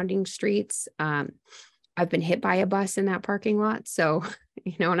surrounding streets. I've been hit by a bus in that parking lot. So,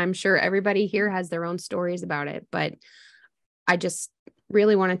 you know, and I'm sure everybody here has their own stories about it, but I just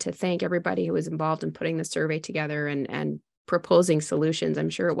really wanted to thank everybody who was involved in putting the survey together and proposing solutions. I'm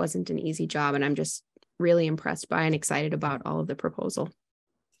sure it wasn't an easy job, and I'm just really impressed by and excited about all of the proposal.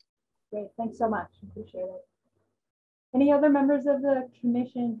 Great, thanks so much. Appreciate it. Any other members of the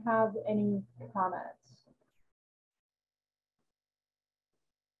commission have any comments?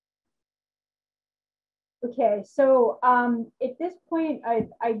 Okay, so at this point,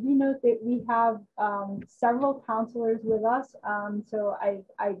 I do note that we have several counselors with us. So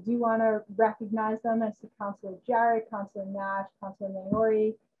I do want to recognize them as Counselor Jarrett, Counselor Nash, Counselor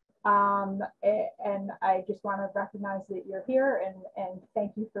Maori. And I just want to recognize that you're here and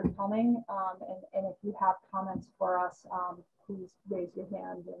thank you for coming. And if you have comments for us, please raise your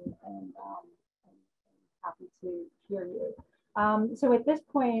hand and I'm happy to hear you. So at this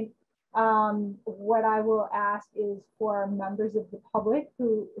point, what I will ask is for members of the public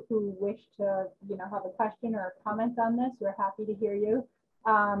who wish to, you know, have a question or a comment on this, we're happy to hear you.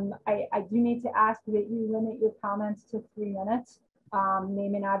 I do need to ask that you limit your comments to 3 minutes.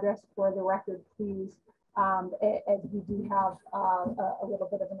 Name and address for the record, please, as we do have a little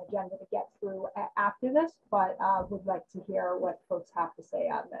bit of an agenda to get through after this, but would like to hear what folks have to say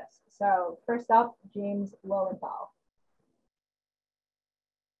on this. So first up, James Lowenthal.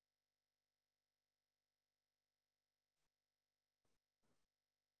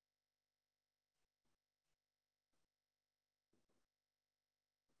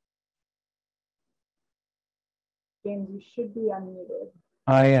 James, you should be unmuted.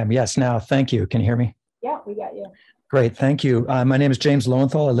 I am, yes, now, thank you. Can you hear me? Yeah, we got you. Great, thank you. My name is James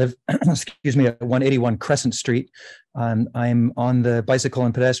Lowenthal. I live, excuse me, at 181 Crescent Street. I'm on the Bicycle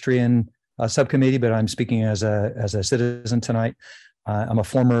and Pedestrian Subcommittee, but I'm speaking as a citizen tonight. I'm a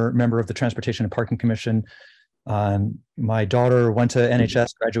former member of the Transportation and Parking Commission. My daughter went to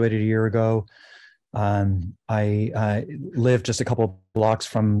NHS, graduated a year ago. I live just a couple of blocks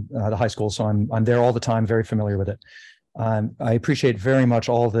from the high school, so I'm there all the time, very familiar with it. I appreciate very much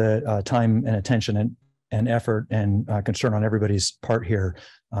all the time and attention and effort and concern on everybody's part here,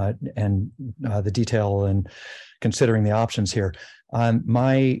 and the detail and considering the options here.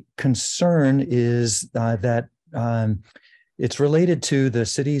 My concern is that it's related to the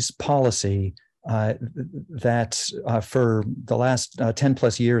city's policy that for the last 10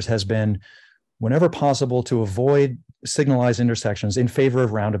 plus years has been, whenever possible, to avoid signalized intersections in favor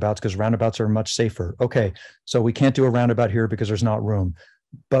of roundabouts, because roundabouts are much safer. Okay, so we can't do a roundabout here because there's not room.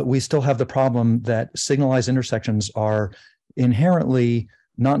 But we still have the problem that signalized intersections are inherently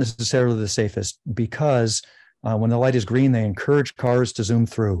not necessarily the safest, because when the light is green, they encourage cars to zoom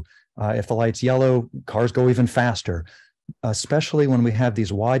through. If the light's yellow, cars go even faster, especially when we have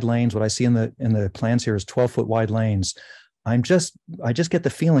these wide lanes. What I see in the plans here is 12-foot wide lanes. I just get the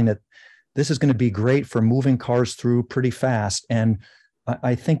feeling that this is going to be great for moving cars through pretty fast. And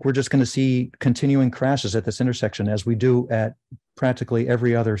I think we're just going to see continuing crashes at this intersection, as we do at practically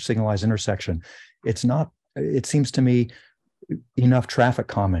every other signalized intersection. It's not, it seems to me, enough traffic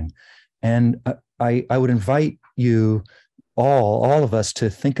calming. And I would invite you all of us, to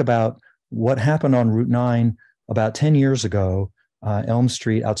think about what happened on Route 9 about 10 years ago, Elm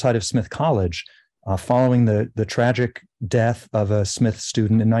Street outside of Smith College, following the tragic death of a Smith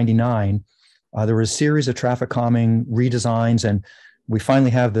student in '99. There was a series of traffic calming redesigns, and we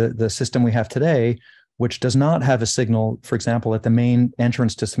finally have the system we have today, which does not have a signal, for example, at the main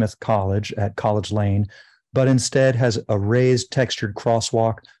entrance to Smith College at College Lane, but instead has a raised textured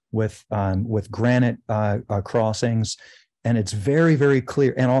crosswalk with granite crossings. And it's very, very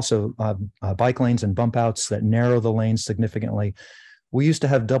clear. And also bike lanes and bump outs that narrow the lanes significantly. We used to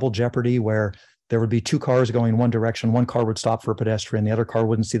have double jeopardy, where there would be two cars going one direction. One car would stop for a pedestrian. The other car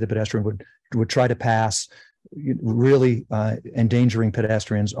wouldn't see the pedestrian, would try to pass, really endangering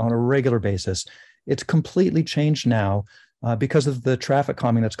pedestrians on a regular basis. It's completely changed now because of the traffic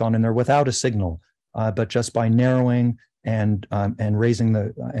calming that's gone in there without a signal, but just by narrowing and raising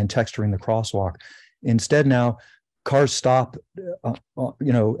and texturing the crosswalk. Instead now, cars stop, at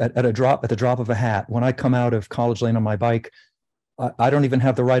the drop of a hat. When I come out of College Lane on my bike, I don't even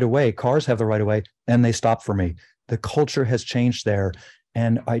have the right of way. Cars have the right of way, and they stop for me. The culture has changed there,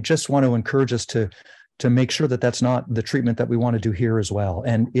 and I just want to encourage us to make sure that that's not the treatment that we want to do here as well.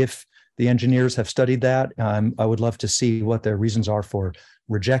 And if the engineers have studied that, I would love to see what their reasons are for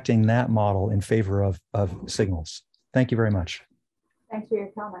rejecting that model in favor of signals. Thank you very much. Thanks for your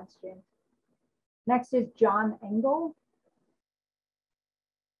comments, James. Next is John Engel.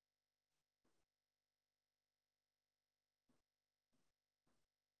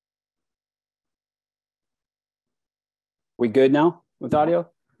 We good now with audio?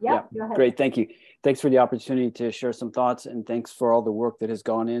 Yeah, go ahead. Great, thank you. Thanks for the opportunity to share some thoughts, and thanks for all the work that has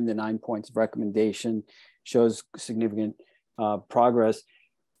gone in. The 9 points of recommendation shows significant progress.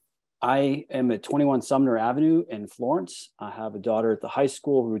 I am at 21 Sumner Avenue in Florence. I have a daughter at the high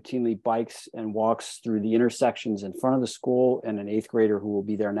school who routinely bikes and walks through the intersections in front of the school, and an 8th grader who will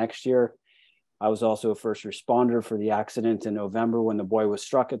be there next year. I was also a first responder for the accident in November when the boy was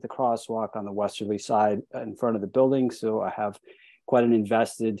struck at the crosswalk on the westerly side in front of the building. So I have quite an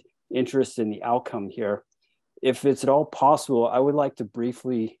invested interest in the outcome here. If it's at all possible, I would like to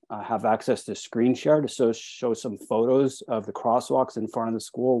briefly have access to screen share to show some photos of the crosswalks in front of the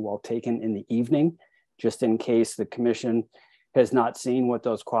school while taken in the evening, just in case the commission has not seen what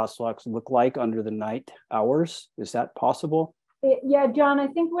those crosswalks look like under the night hours. Is that possible? Yeah, John, I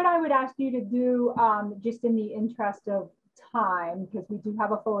think what I would ask you to do, just in the interest of time, because we do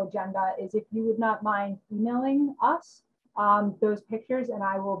have a full agenda, is if you would not mind emailing us those pictures, and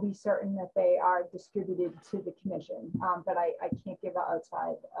I will be certain that they are distributed to the commission. But I can't give an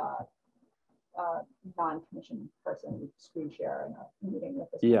outside non-commission person screen share in a meeting with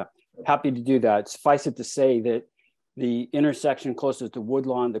this. Yeah, happy to do that. Suffice it to say that the intersection closest to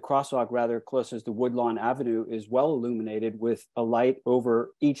Woodlawn, the crosswalk rather closest to Woodlawn Avenue, is well illuminated with a light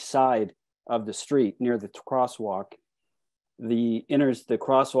over each side of the street near the crosswalk. The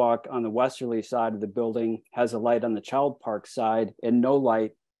crosswalk on the westerly side of the building has a light on the child park side and no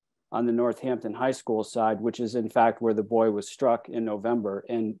light on the Northampton High School side, which is in fact where the boy was struck in November.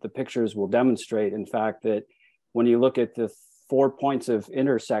 And the pictures will demonstrate, in fact, that when you look at the 4 points of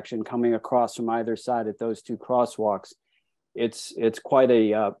intersection coming across from either side at those two crosswalks, it's quite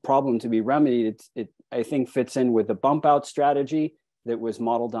a problem to be remedied. It I think fits in with the bump out strategy that was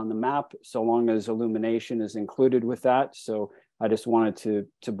modeled on the map, so long as illumination is included with that. So I just wanted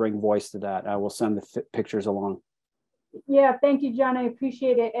to bring voice to that. I will send the pictures along. Yeah, thank you, John. I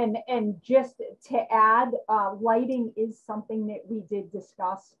appreciate it. And just to add, lighting is something that we did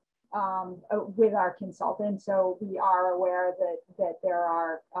discuss with our consultant. So we are aware that there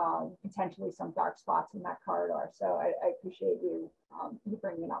are potentially some dark spots in that corridor. So I appreciate you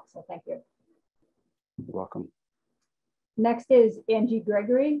bringing it up. So thank you. You're welcome. Next is Angie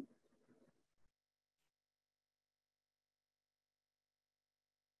Gregory.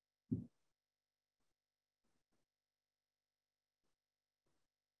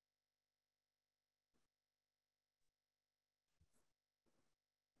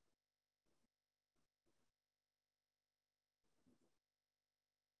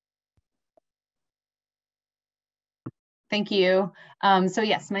 Thank you. So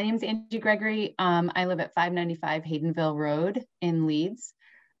yes, my name is Angie Gregory. I live at 595 Haydenville Road in Leeds.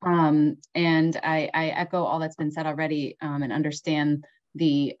 And I echo all that's been said already and understand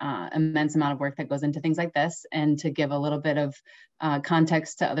the immense amount of work that goes into things like this. And to give a little bit of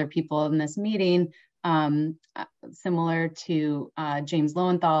context to other people in this meeting, similar to James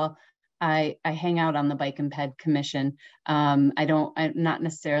Lowenthal, I hang out on the Bike and Ped Commission. I'm not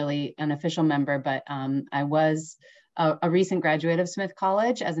necessarily an official member, but I was a recent graduate of Smith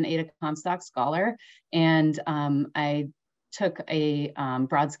College as an Ada Comstock scholar. And I took a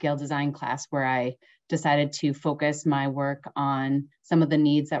broad scale design class where I decided to focus my work on some of the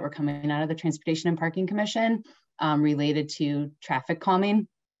needs that were coming out of the Transportation and Parking Commission related to traffic calming.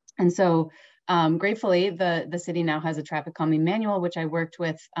 And so gratefully, the city now has a traffic calming manual, which I worked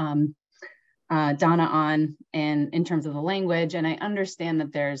with Donna on, and in terms of the language. And I understand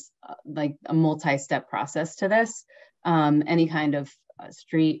that there's like a multi-step process to this. Any kind of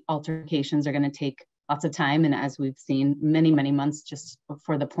street altercations are going to take lots of time. And as we've seen, many, many months just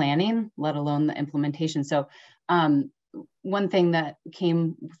for the planning, let alone the implementation. So one thing that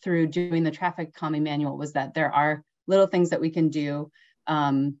came through doing the traffic calming manual was that there are little things that we can do,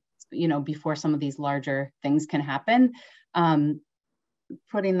 before some of these larger things can happen.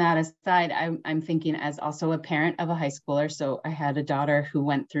 Putting that aside, I'm thinking as also a parent of a high schooler. So I had a daughter who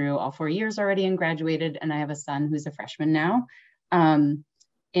went through all 4 years already and graduated, and I have a son who's a freshman now.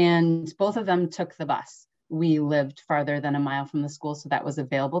 And both of them took the bus. We lived farther than a mile from the school, so that was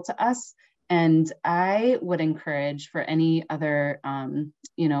available to us. And I would encourage for any other,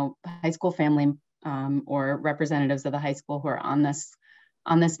 high school family or representatives of the high school who are on this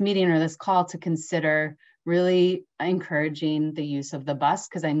meeting or this call to consider really encouraging the use of the bus,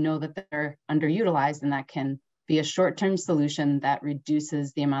 because I know that they're underutilized, and that can be a short-term solution that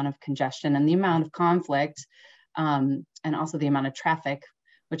reduces the amount of congestion and the amount of conflict, and also the amount of traffic,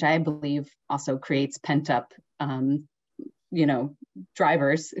 which I believe also creates pent-up,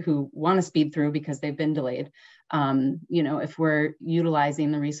 drivers who want to speed through because they've been delayed. If we're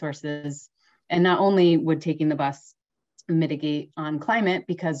utilizing the resources, and not only would taking the bus mitigate on climate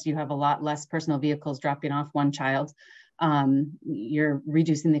because you have a lot less personal vehicles dropping off one child, you're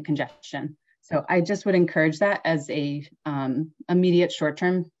reducing the congestion. So I just would encourage that as a immediate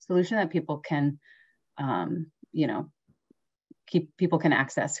short-term solution that people can, people can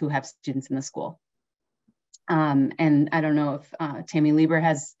access who have students in the school. And I don't know if Tammy Lieber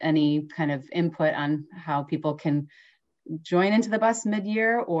has any kind of input on how people can join into the bus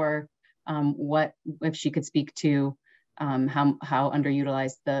mid-year, or what, if she could speak to how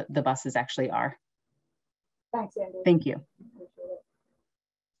underutilized the buses actually are. Thanks, Andy. Thank you.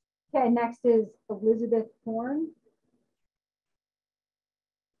 Okay, next is Elizabeth Horn.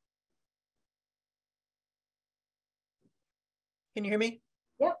 Can you hear me?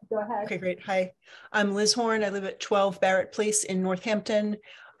 Yep, go ahead. Okay, great. Hi, I'm Liz Horn. I live at 12 Barrett Place in Northampton.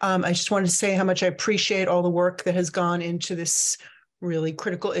 I just wanted to say how much I appreciate all the work that has gone into this really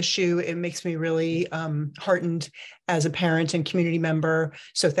critical issue. It makes me really heartened as a parent and community member.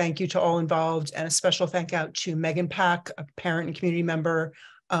 So thank you to all involved, and a special thank out to Megan Pack, a parent and community member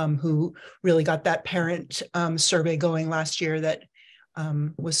who really got that parent survey going last year that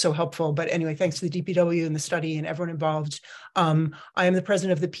was so helpful. But anyway, thanks to the DPW and the study and everyone involved. I am the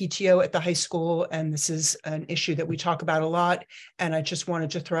president of the PTO at the high school, and this is an issue that we talk about a lot. And I just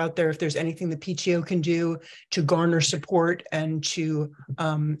wanted to throw out there, if there's anything the PTO can do to garner support and to,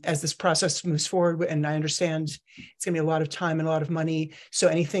 as this process moves forward, and I understand it's gonna be a lot of time and a lot of money. So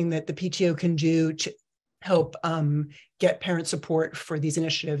anything that the PTO can do to help get parent support for these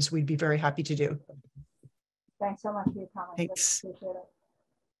initiatives, we'd be very happy to do. Thanks so much for your comments. Thanks. Appreciate it.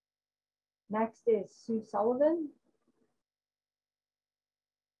 Next is Sue Sullivan.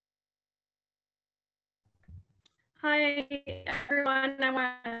 Hi, everyone. I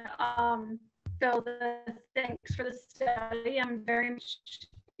want to fill the thanks for the study. I'm very much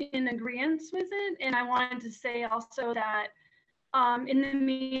in agreement with it. And I wanted to say also that in the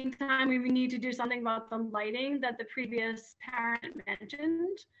meantime, we need to do something about the lighting that the previous parent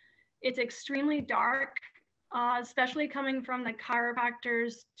mentioned. It's extremely dark, especially coming from the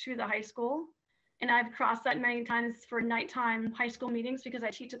chiropractors to the high school. And I've crossed that many times for nighttime high school meetings because I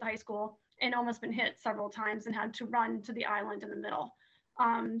teach at the high school, and almost been hit several times and had to run to the island in the middle.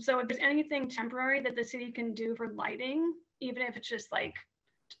 So if there's anything temporary that the city can do for lighting, even if it's just like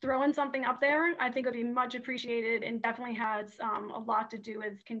throwing something up there, I think it would be much appreciated, and definitely has a lot to do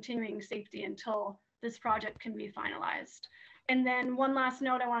with continuing safety until this project can be finalized. And then one last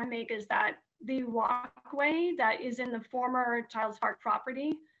note I want to make is that the walkway that is in the former Childs Park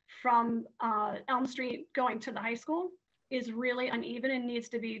property from Elm Street going to the high school is really uneven and needs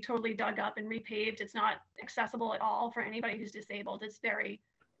to be totally dug up and repaved. It's not accessible at all for anybody who's disabled. It's very,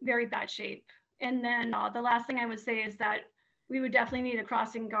 very bad shape. And then the last thing I would say is that we would definitely need a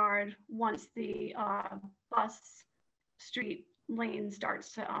crossing guard once the bus street lane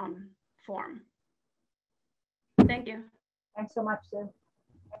starts to form. Thank you. Thanks so much, Sue.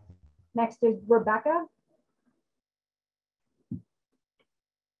 Next is Rebecca.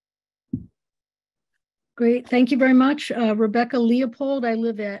 Great, thank you very much. Rebecca Leopold, I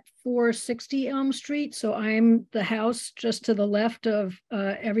live at 460 Elm Street. So I'm the house just to the left of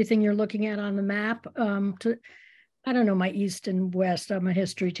everything you're looking at on the map. I don't know my east and west, I'm a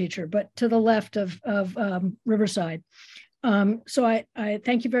history teacher, but to the left of Riverside. So I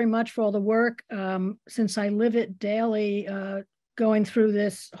thank you very much for all the work. Since I live it daily, going through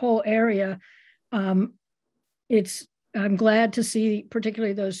this whole area, I'm glad to see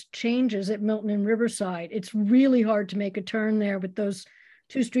particularly those changes at Milton and Riverside. It's really hard to make a turn there with those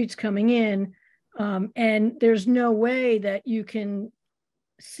two streets coming in. And there's no way that you can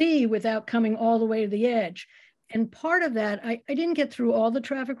see without coming all the way to the edge. And part of that, I didn't get through all the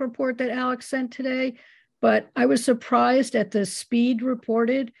traffic report that Alex sent today, but I was surprised at the speed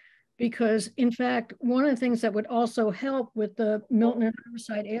reported, because in fact, one of the things that would also help with the Milton and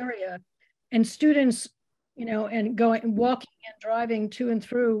Riverside area, and students, you know, and walking and driving to and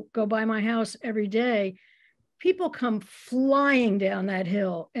through, go by my house every day, people come flying down that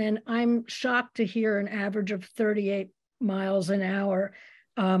hill. And I'm shocked to hear an average of 38 miles an hour.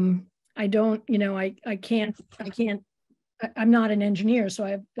 I don't, you know, I'm not an engineer,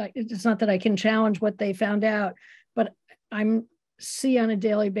 so it's not that I can challenge what they found out, but I'm see on a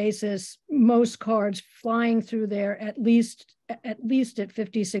daily basis, most cars flying through there at least at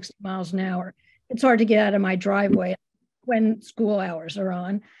 50, 60 miles an hour. It's hard to get out of my driveway when school hours are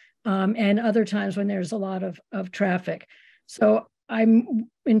on, and other times when there's a lot of traffic. So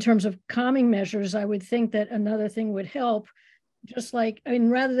in terms of calming measures, I would think that another thing would help, just like, I mean,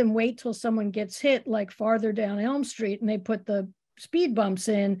 rather than wait till someone gets hit, like farther down Elm Street and they put the speed bumps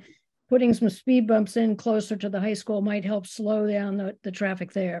in, putting some speed bumps in closer to the high school might help slow down the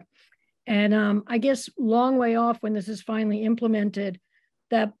traffic there. And I guess long way off when this is finally implemented,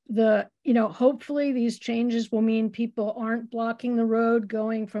 that hopefully these changes will mean people aren't blocking the road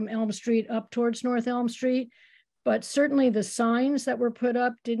going from Elm Street up towards North Elm Street, but certainly the signs that were put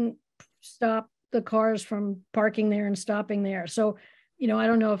up didn't stop the cars from parking there and stopping there. So, I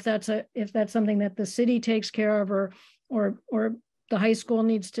don't know if that's something that the city takes care of or the high school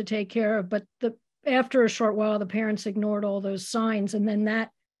needs to take care of, but after a short while, the parents ignored all those signs, and then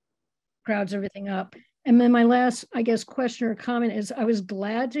that crowds everything up. And then my last, I guess, question or comment is, I was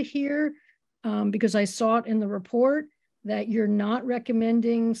glad to hear, because I saw it in the report, that you're not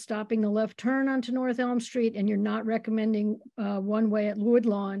recommending stopping the left turn onto North Elm Street, and you're not recommending one way at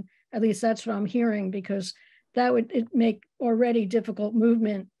Woodlawn. At least that's what I'm hearing, because that would make already difficult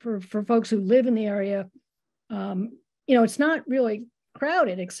movement for folks who live in the area. It's not really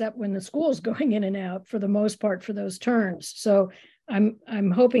crowded except when the school's going in and out for the most part for those turns. So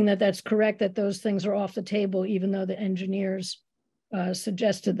I'm hoping that that's correct, that those things are off the table, even though the engineers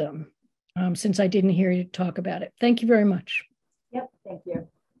suggested them, since I didn't hear you talk about it. Thank you very much. Yep, thank you.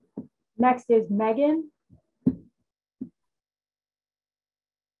 Next is Megan.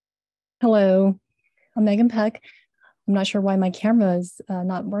 Hello, I'm Megan Peck. I'm not sure why my camera is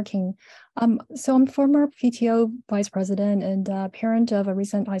not working. So I'm former PTO vice president and parent of a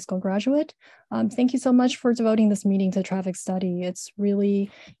recent high school graduate. Thank you so much for devoting this meeting to traffic study. It's really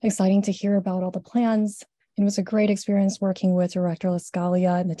exciting to hear about all the plans. It was a great experience working with Director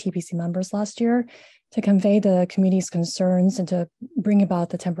LaScalia and the TPC members last year. to convey the community's concerns and to bring about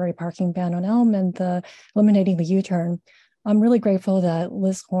the temporary parking ban on Elm and the eliminating the U-turn. I'm really grateful that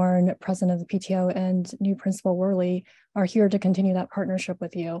Liz Horn, president of the PTO, and new principal Worley are here to continue that partnership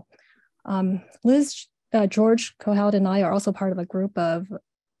with you. Liz, George Cohout, and I are also part of a group of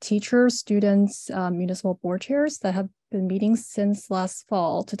teachers, students, municipal board chairs that have been meeting since last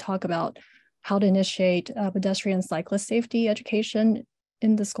fall to talk about how to initiate pedestrian cyclist safety education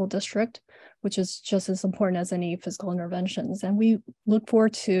in the school district, which is just as important as any physical interventions. And we look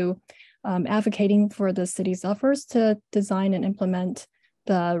forward to advocating for the city's efforts to design and implement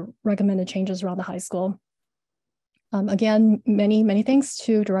the recommended changes around the high school. Again, many thanks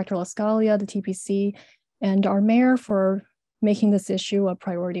to Director LaScalia, the TPC, and our mayor for making this issue a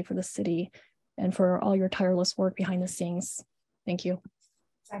priority for the city and for all your tireless work behind the scenes. Thank you.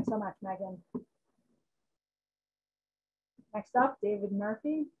 Thanks so much, Megan. Next up, David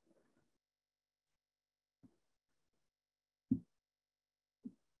Murphy.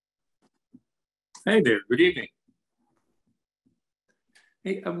 Hey there, good evening.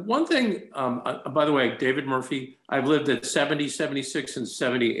 Hey, one thing, by the way, David Murphy, I've lived at 70, 76, and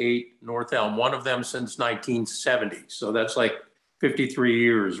 78 North Elm, one of them since 1970. So that's like 53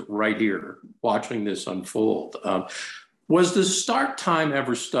 years right here watching this unfold. Was the start time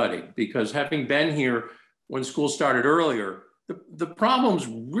ever studied? Because having been here when school started earlier, the problems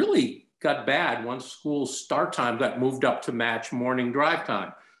really got bad once school start time got moved up to match morning drive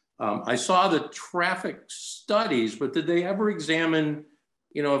time. I saw the traffic studies, but did they ever examine,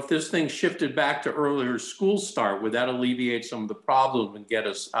 you know, if this thing shifted back to earlier school start, would that alleviate some of the problem and get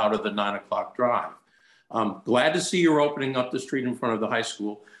us out of the 9 o'clock drive? Glad to see you're opening up the street in front of the high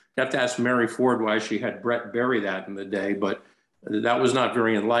school. You have to ask Mary Ford why she had Brett bury that in the day, but that was not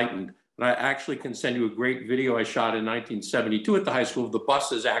very enlightened. And I actually can send you a great video I shot in 1972 at the high school of the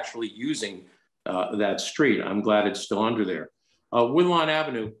buses actually using that street. I'm glad it's still under there. Woodlawn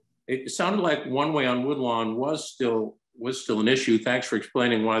Avenue, it sounded like one way on Woodlawn was still an issue. Thanks for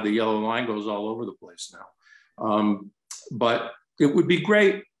explaining why the yellow line goes all over the place now. But it would be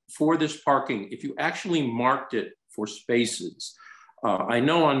great for this parking if you actually marked it for spaces. I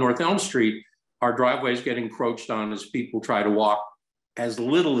know on North Elm Street, our driveways get encroached on as people try to walk as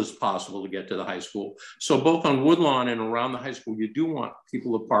little as possible to get to the high school. So both on Woodlawn and around the high school, you do want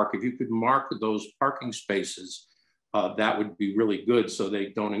people to park. If you could mark those parking spaces, that would be really good so they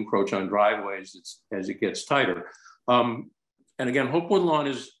don't encroach on driveways as it gets tighter. And again, Hope Woodlawn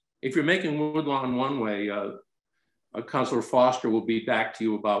is, if you're making Woodlawn one way, Councilor Foster will be back to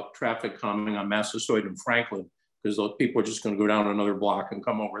you about traffic calming on Massasoit and Franklin, because those people are just going to go down another block and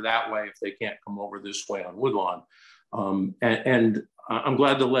come over that way if they can't come over this way on Woodlawn. And I'm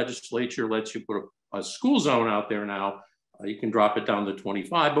glad the legislature lets you put a school zone out there now. You can drop it down to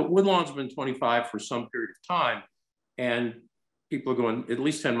 25, but Woodlawn's been 25 for some period of time, and people are going at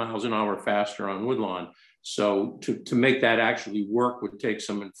least 10 miles an hour faster on Woodlawn. So to make that actually work would take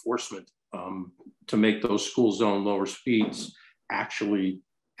some enforcement to make those school zone lower speeds actually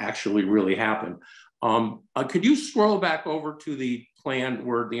really happen. Could you scroll back over to the plan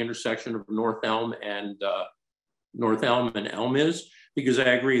where the intersection of North Elm and Elm is? Because I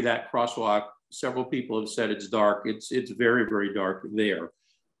agree that crosswalk, several people have said it's dark. It's very, very dark there.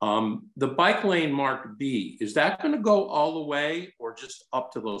 The bike lane marked B, is that going to go all the way or just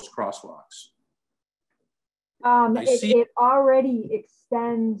up to those crosswalks? It already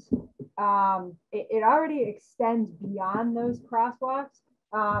extends. It already extends beyond those crosswalks.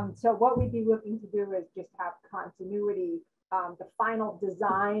 So what we'd be looking to do is just have continuity. The final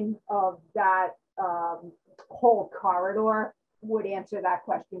design of that whole corridor would answer that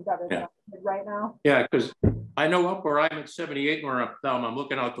question better than I did right now. Yeah, because I know up where I'm at 78 where I'm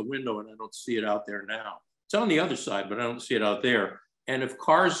looking out the window and I don't see it out there now. It's on the other side, but I don't see it out there. And if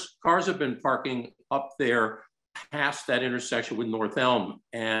cars have been parking up there past that intersection with North Elm,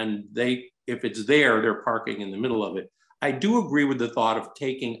 and if it's there, they're parking in the middle of it. I do agree with the thought of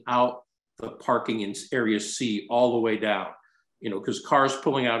taking out the parking in area C all the way down, you know, because cars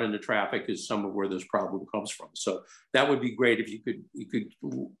pulling out into traffic is some of where this problem comes from. So that would be great if you could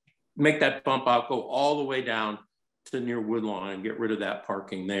make that bump out, go all the way down to near Woodlawn and get rid of that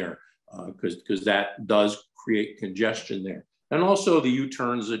parking there, because that does create congestion there. And also the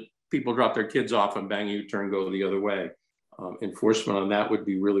U-turns that people drop their kids off and bang a U-turn, go the other way. Enforcement on that would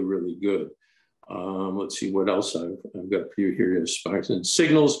be really, really good. Let's see what else I've got for you here. Spikes and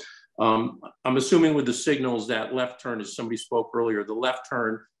signals. I'm assuming with the signals that left turn, as somebody spoke earlier, the left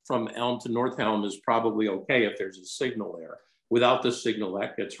turn from Elm to North Elm is probably okay if there's a signal there. Without the signal,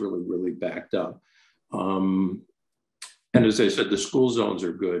 that gets really, really backed up. And as I said, the school zones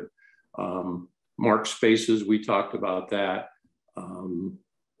are good. marked spaces, we talked about that.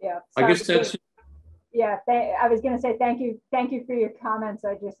 Yeah, I guess that's. Yeah, I was going to say thank you for your comments.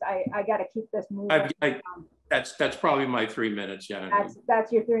 I got to keep this moving. That's probably my 3 minutes, Jenna.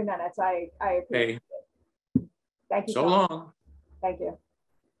 That's your 3 minutes. I appreciate it. Thank you so long. Thank you.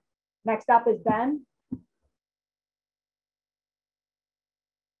 Next up is Ben.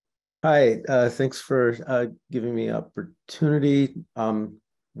 Hi, thanks for giving me opportunity. I'm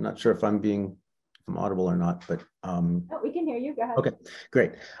not sure if I'm audible or not, but no, we can hear you. Go ahead. Okay,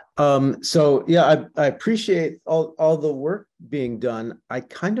 great. So yeah, I appreciate all the work being done. I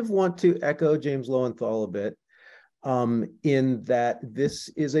kind of want to echo James Lowenthal a bit in that this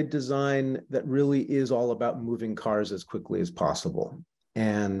is a design that really is all about moving cars as quickly as possible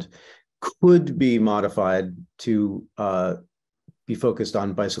and could be modified to be focused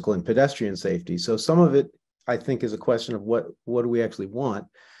on bicycle and pedestrian safety. So some of it, I think, is a question of what do we actually want.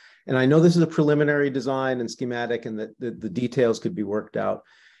 And I know this is a preliminary design and schematic and that the details could be worked out.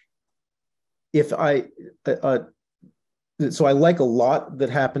 So I like a lot that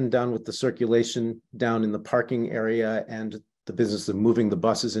happened down with the circulation down in the parking area and the business of moving the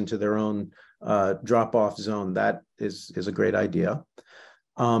buses into their own drop-off zone. That is a great idea.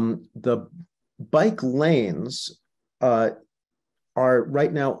 The bike lanes are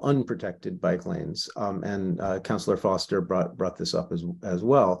right now unprotected bike lanes, and Councillor Foster brought this up as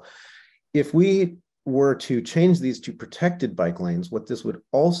well. If we were to change these to protected bike lanes, what this would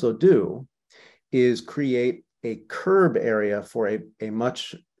also do is create a curb area for a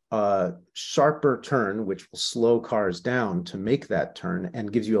much sharper turn, which will slow cars down to make that turn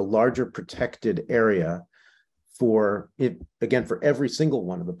and gives you a larger protected area for it, again, for every single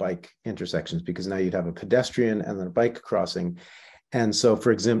one of the bike intersections, because now you'd have a pedestrian and then a bike crossing. And so,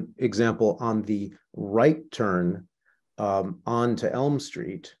 for example, on the right turn onto Elm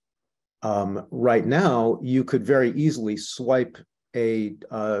Street, right now you could very easily swipe a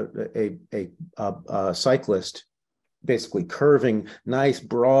cyclist, basically curving, nice,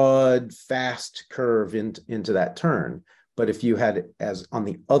 broad, fast curve into that turn. But if you had it as on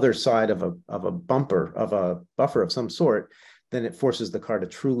the other side of a buffer of some sort, then it forces the car to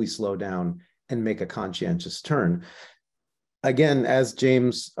truly slow down and make a conscientious turn. Again, as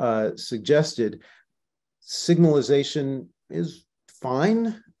James suggested, signalization is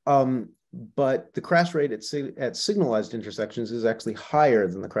fine, but the crash rate at signalized intersections is actually higher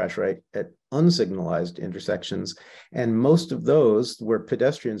than the crash rate at unsignalized intersections. And most of those where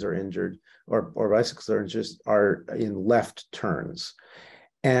pedestrians are injured or bicyclists are injured are in left turns.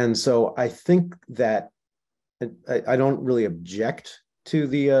 And so I think that I don't really object to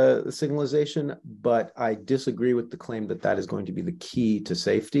the signalization, but I disagree with the claim that that is going to be the key to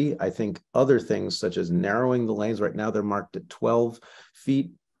safety. I think other things such as narrowing the lanes, right now they're marked at 12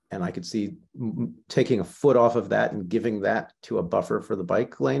 feet, and I could see taking a foot off of that and giving that to a buffer for the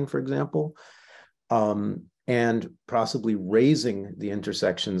bike lane, for example, and possibly raising the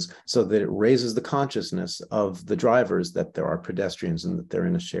intersections so that it raises the consciousness of the drivers that there are pedestrians and that they're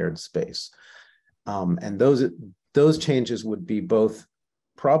in a shared space. And those changes would be both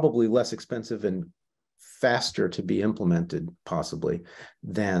probably less expensive and faster to be implemented, possibly,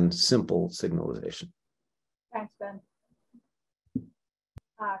 than simple signalization. Thanks, Ben.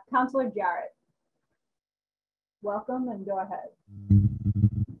 Councillor Jarrett, welcome and go ahead.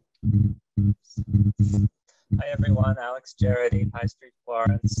 Hi everyone, Alex Jarrett, 8 High Street,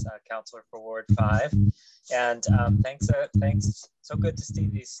 Florence, Councillor for Ward 5. And thanks, so good to see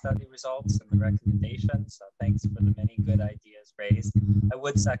these study results and the recommendations. Thanks for the many good ideas raised. I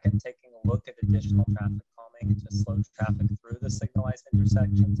would second taking a look at additional traffic calming to slow traffic through the signalized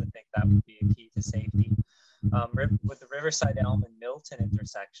intersections. I think that would be a key to safety. With the Riverside Elm and Milton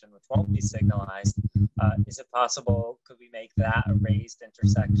intersection, which won't be signalized, is it possible, could we make that a raised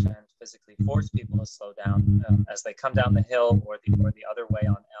intersection and physically force people to slow down as they come down the hill or the other way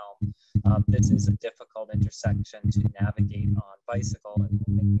on Elm? This is a difficult intersection to navigate on bicycle, and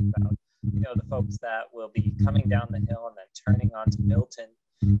thinking about the folks that will be coming down the hill and then turning onto Milton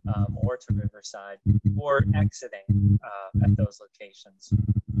or to Riverside or exiting at those locations.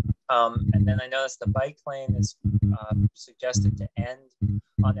 And then I noticed the bike lane is suggested to end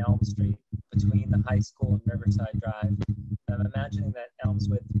on Elm Street between the high school and Riverside Drive. I'm imagining that Elm's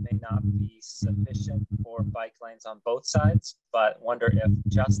width may not be sufficient for bike lanes on both sides, but wonder if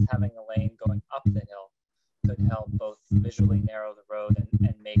just having a lane going up the hill could help both visually narrow the road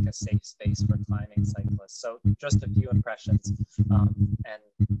and make a safe space for climbing cyclists. So just a few impressions, and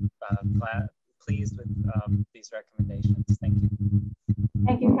pleased with these recommendations. Thank you.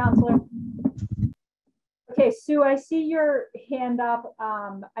 Thank you, Councillor. Okay, Sue, I see your hand up,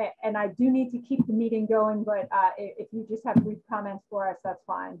 and I do need to keep the meeting going, but if you just have brief comments for us, that's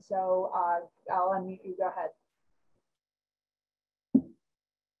fine. So I'll unmute you. Go ahead.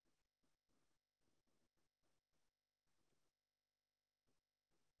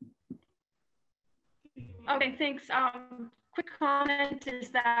 Okay, thanks. Quick comment is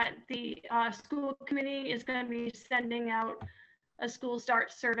that the school committee is going to be sending out a school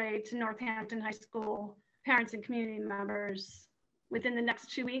start survey to Northampton High School parents and community members within the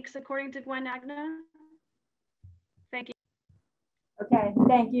next 2 weeks, according to Gwen Agna. Thank you. Okay,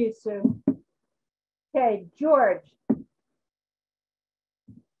 thank you, Sue. Okay, George.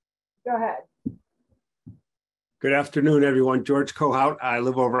 Go ahead. Good afternoon, everyone. George Cohout. I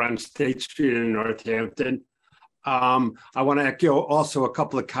live over on State Street in Northampton. I want to echo also a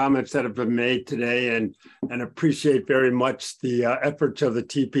couple of comments that have been made today and appreciate very much the efforts of the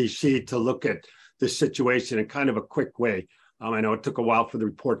TPC to look at this situation in kind of a quick way. I know it took a while for the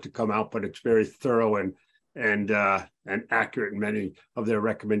report to come out, but it's very thorough and accurate in many of their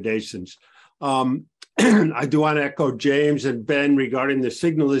recommendations. I do want to echo James and Ben regarding the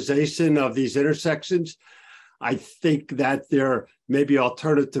signalization of these intersections. I think that there may be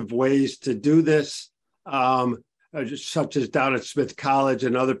alternative ways to do this, such as down at Smith College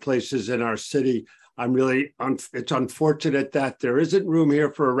and other places in our city. It's unfortunate that there isn't room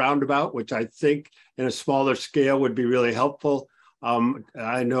here for a roundabout, which I think in a smaller scale would be really helpful.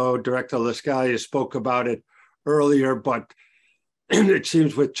 I know Director Lascalia spoke about it earlier, but it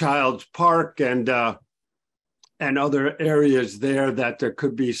seems with Child's Park and other areas there that there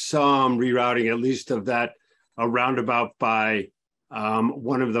could be some rerouting, at least of that a roundabout by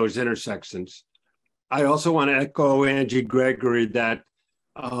one of those intersections. I also want to echo Angie Gregory that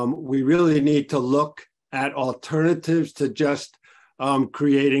we really need to look at alternatives to just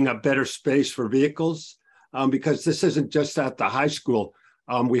creating a better space for vehicles, because this isn't just at the high school.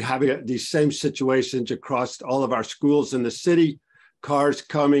 We have these same situations across all of our schools in the city, cars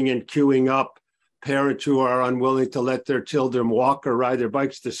coming and queuing up, parents who are unwilling to let their children walk or ride their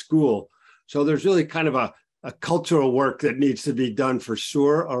bikes to school. So there's really kind of a cultural work that needs to be done for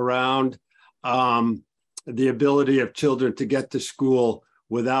sure around the ability of children to get to school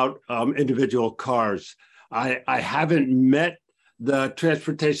without individual cars. I haven't met the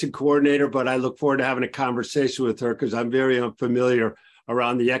transportation coordinator, but I look forward to having a conversation with her because I'm very unfamiliar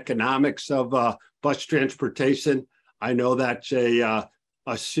around the economics of bus transportation. I know that's a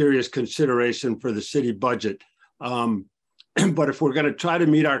serious consideration for the city budget. But if we're going to try to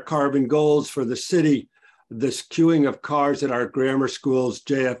meet our carbon goals for the city, this queuing of cars at our grammar schools,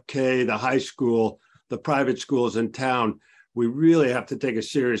 JFK, the high school, the private schools in town, we really have to take a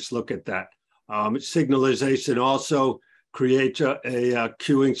serious look at that. Signalization also creates a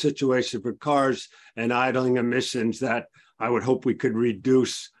queuing situation for cars and idling emissions that I would hope we could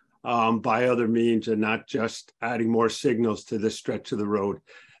reduce by other means and not just adding more signals to this stretch of the road.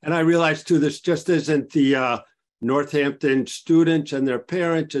 And I realize too, this just isn't the Northampton students and their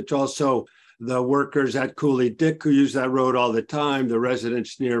parents, it's also the workers at Cooley Dick who use that road all the time, the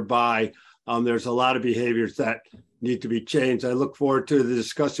residents nearby. There's a lot of behaviors that need to be changed. I look forward to the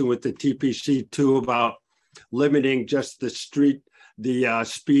discussion with the TPC too about limiting just the speed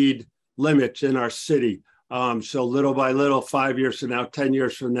limits in our city. So little by little, 5 years from now, 10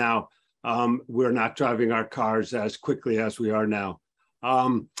 years from now, we're not driving our cars as quickly as we are now.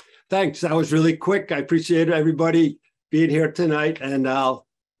 Thanks, that was really quick. I appreciate everybody being here tonight, and I'll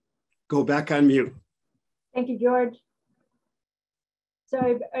go back on mute. Thank you, George.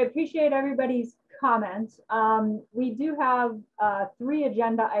 So I appreciate everybody's comments. We do have 3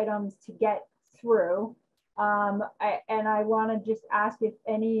 agenda items to get through. And I want to just ask if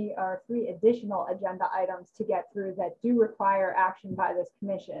any are 3 additional agenda items to get through that do require action by this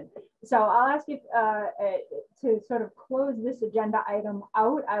commission. So I'll ask you to sort of close this agenda item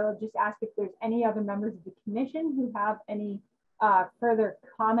out. I will just ask if there's any other members of the commission who have any further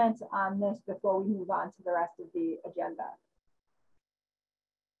comments on this before we move on to the rest of the agenda.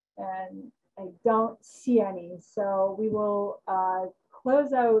 And I don't see any, so we will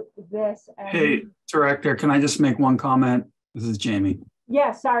close out this. And hey, Director, can I just make one comment? This is Jamie.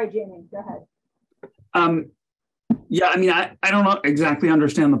 Yeah, sorry, Jamie, go ahead. Yeah, I mean, I don't exactly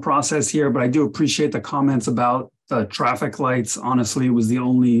understand the process here, but I do appreciate the comments about the traffic lights. Honestly, it was the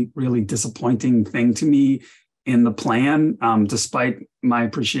only really disappointing thing to me in the plan, despite my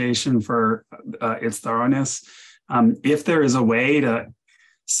appreciation for its thoroughness. If there is a way to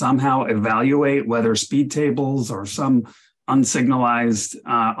somehow evaluate whether speed tables or some unsignalized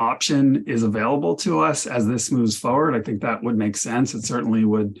option is available to us as this moves forward, I think that would make sense. It certainly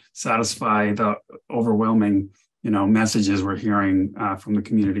would satisfy the overwhelming, messages we're hearing from the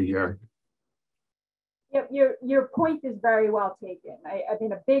community here. Yep, your point is very well taken. I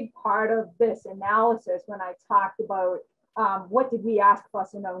mean, a big part of this analysis when I talked about what did we ask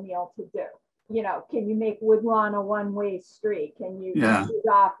Fuss and O'Neill to do? Can you make Woodlawn a one-way street? Can you close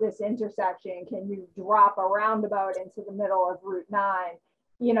off this intersection? Can you drop a roundabout into the middle of Route 9?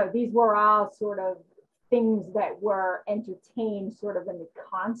 These were all sort of things that were entertained sort of in the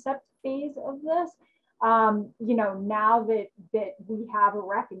concept phase of this. Now that we have a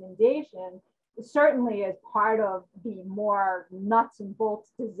recommendation, certainly as part of the more nuts and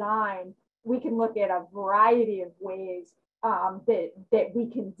bolts design, we can look at a variety of ways that we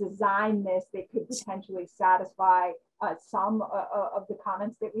can design this that could potentially satisfy some of the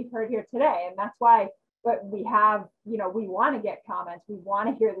comments that we've heard here today. And that's why we have, we want to get comments, we want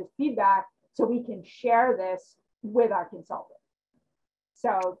to hear this feedback so we can share this with our consultant.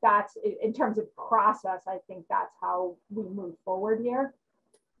 So that's, in terms of process, I think that's how we move forward here.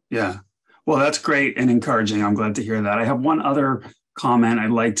 Yeah, well, that's great and encouraging. I'm glad to hear that. I have one other comment I'd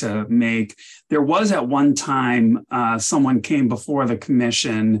like to make. There was at one time someone came before the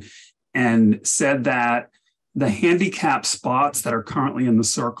commission and said that the handicap spots that are currently in the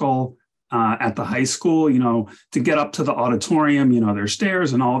circle at the high school, to get up to the auditorium, there's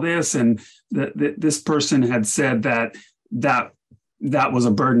stairs and all this. And this person had said that was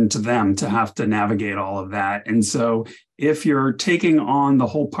a burden to them to have to navigate all of that. And so if you're taking on the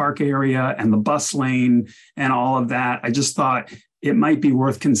whole park area and the bus lane and all of that, I just thought it might be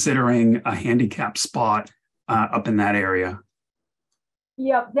worth considering a handicap spot up in that area.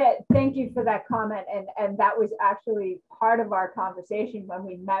 Yep, thank you for that comment. And that was actually part of our conversation when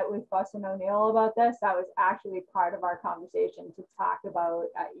we met with Fuss and O'Neill about this. That was actually part of our conversation to talk about,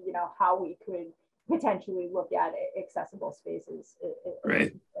 how we could potentially look at accessible spaces.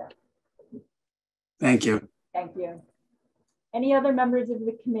 Great. Thank you. Thank you. Any other members of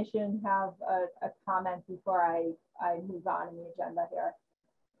the commission have a comment before I move on in the agenda here?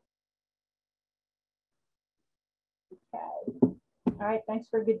 Okay. All right, thanks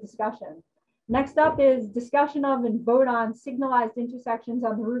for a good discussion. Next up is discussion of and vote on signalized intersections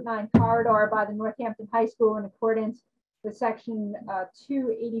on the Route 9 corridor by the Northampton High School in accordance with section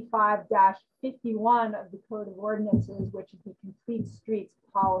 285-51 of the Code of Ordinances, which is the Complete Streets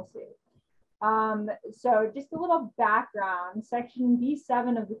Policy. So just a little background, section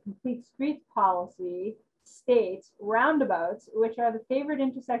B7 of the Complete Streets Policy states roundabouts, which are the favored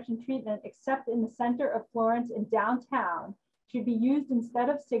intersection treatment except in the center of Florence and downtown, should be used instead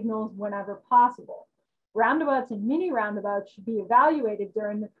of signals whenever possible. Roundabouts and mini roundabouts should be evaluated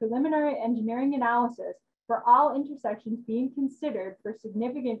during the preliminary engineering analysis for all intersections being considered for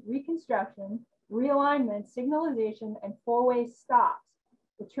significant reconstruction, realignment, signalization, and four-way stops.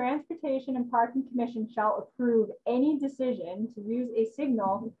 The Transportation and Parking Commission shall approve any decision to use a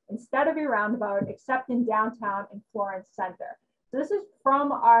signal instead of a roundabout except in downtown and Florence Center. So this is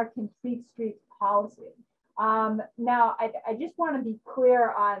from our Complete Streets Policy. Now, I just want to be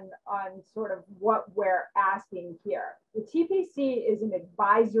clear on sort of what we're asking here. The TPC is an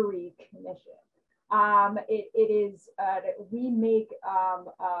advisory commission. We make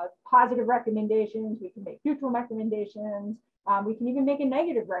positive recommendations, we can make neutral recommendations, we can even make a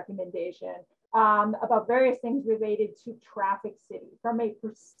negative recommendation about various things related to Traffic City. From a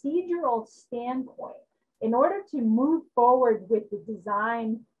procedural standpoint, in order to move forward with the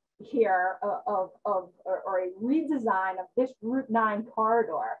design here or a redesign of this Route 9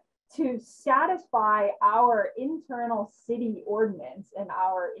 corridor to satisfy our internal city ordinance and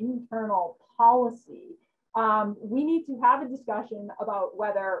our internal policy, we need to have a discussion about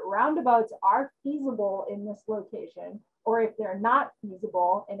whether roundabouts are feasible in this location or if they're not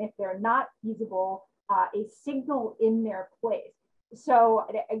feasible, and if they're not feasible, a signal in their place. So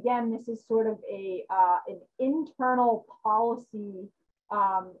again, this is sort of an internal policy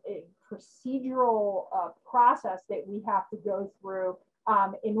procedural process that we have to go through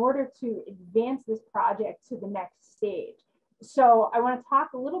in order to advance this project to the next stage. So I want to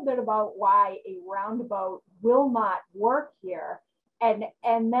talk a little bit about why a roundabout will not work here, and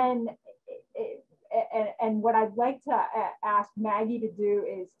then what I'd like to ask Maggie to do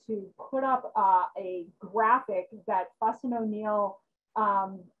is to put up a graphic that Fuss and O'Neill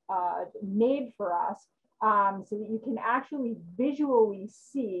made for us, so that you can actually visually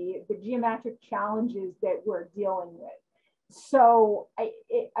see the geometric challenges that we're dealing with. So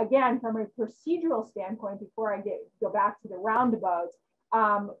again, from a procedural standpoint, before I go back to the roundabouts,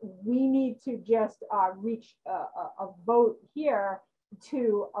 We need to just reach a vote here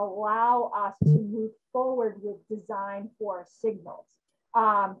to allow us to move forward with design for signals.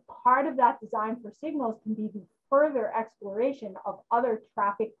 Part of that design for signals can be the further exploration of other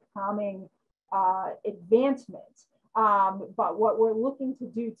traffic calming advancements. But what we're looking to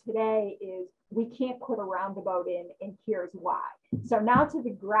do today is we can't put a roundabout in, and here's why. So now to the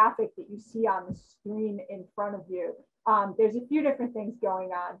graphic that you see on the screen in front of you, there's a few different things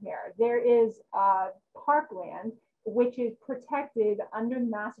going on here. There is parkland, which is protected under the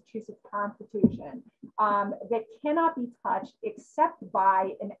Massachusetts Constitution, that cannot be touched except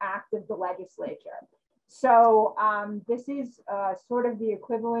by an act of the legislature. So this is sort of the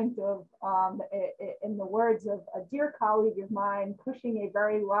equivalent of, in the words of a dear colleague of mine, pushing a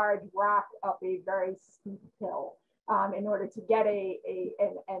very large rock up a very steep hill in order to get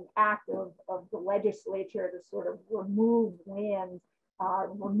an act of the legislature to sort of remove land,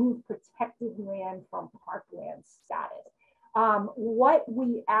 remove protected land from parkland status. What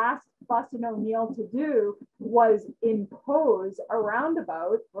we asked Fuss and O'Neill to do was impose a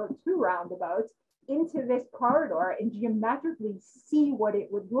roundabout or two roundabouts into this corridor and geometrically see what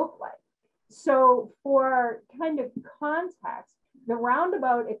it would look like. So for kind of context, the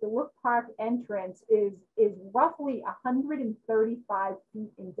roundabout at the Look Park entrance is roughly 135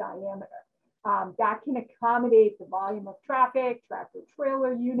 feet in diameter. That can accommodate the volume of traffic, tractor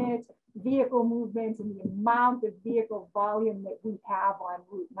trailer units, vehicle movements, and the amount of vehicle volume that we have on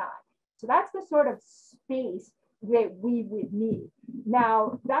Route 9. So that's the sort of space that we would need.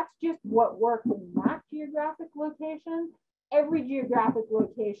 Now, that's just what worked in that geographic location. Every geographic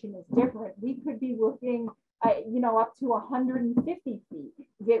location is different. We could be looking at, up to 150 feet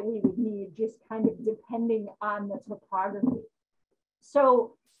that we would need, just kind of depending on the topography.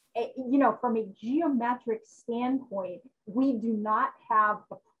 So, from a geometric standpoint, we do not have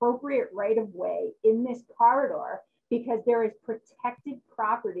appropriate right-of-way in this corridor because there is protected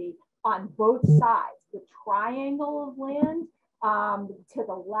property on both sides. The triangle of land to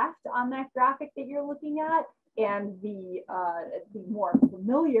the left on that graphic that you're looking at, and the more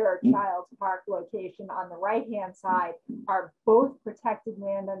familiar Child's Park location on the right-hand side are both protected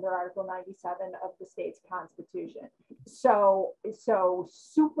land under Article 97 of the state's constitution. So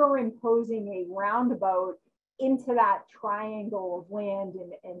superimposing a roundabout into that triangle of land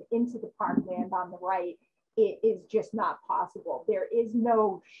and into the parkland on the right, it is just not possible. There is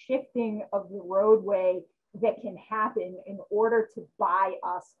no shifting of the roadway that can happen in order to buy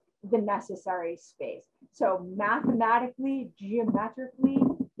us the necessary space. So mathematically, geometrically,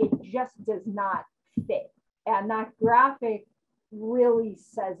 it just does not fit. And that graphic really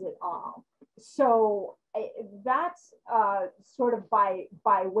says it all. So that's sort of by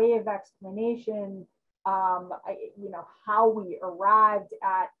way of explanation, how we arrived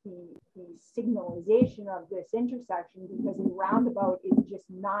at the signalization of this intersection, because a roundabout is just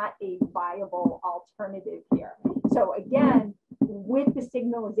not a viable alternative here. So again, with the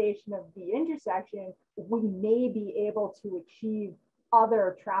signalization of the intersection, we may be able to achieve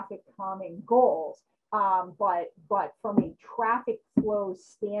other traffic calming goals. But from a traffic flow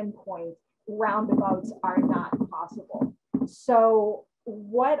standpoint, roundabouts are not possible. So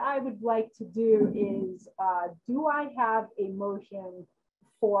what I would like to do is, do I have a motion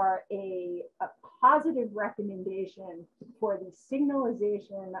for a positive recommendation for the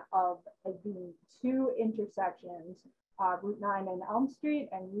signalization of the two intersections, Route 9 and Elm Street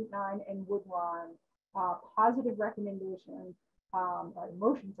and Route 9 and Woodlawn? Positive recommendation, or a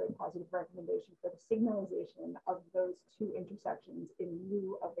motion for a positive recommendation for the signalization of those two intersections in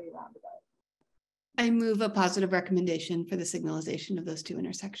lieu of a roundabout. I move a positive recommendation for the signalization of those two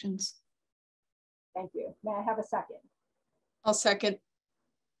intersections. Thank you. May I have a second? I'll second.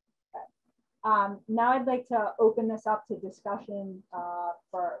 Okay. Now I'd like to open this up to discussion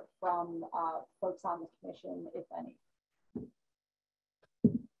from folks on the commission, if any.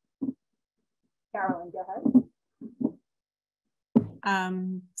 Carolyn, go ahead.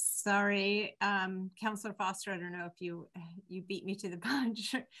 Sorry, Councillor Foster, I don't know if you beat me to the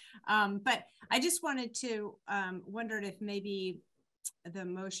punch, but I just wanted to wondered if maybe the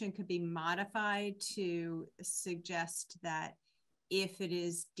motion could be modified to suggest that if it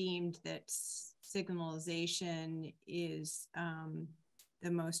is deemed that signalization is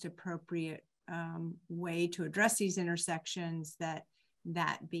the most appropriate way to address these intersections, that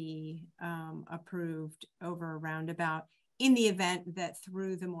be approved over a roundabout, in the event that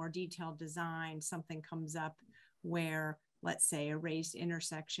through the more detailed design, something comes up where, let's say, a raised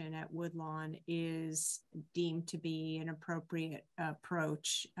intersection at Woodlawn is deemed to be an appropriate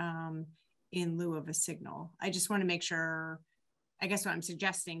approach in lieu of a signal. I just want to make sure I guess what I'm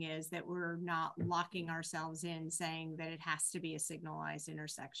suggesting is that we're not locking ourselves in saying that it has to be a signalized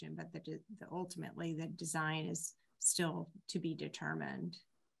intersection, but that ultimately the design is still to be determined.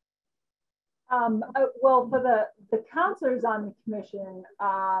 Well, for the counselors on the commission,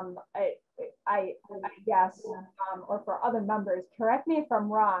 I guess, or for other members, correct me if I'm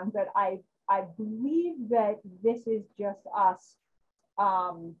wrong, but I believe that this is just us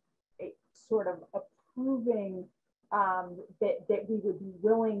sort of approving that we would be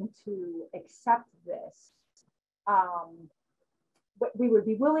willing to accept this. But we would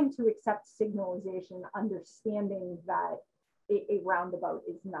be willing to accept signalization, understanding that a roundabout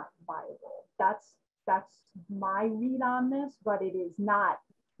is not viable. That's my read on this, but it is not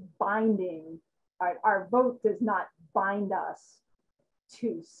binding. Our vote does not bind us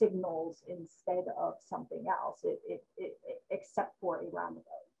to signals instead of something else, except for a roundabout.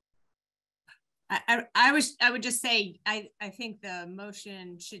 I would just say, I think the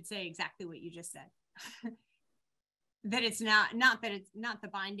motion should say exactly what you just said. That it's not the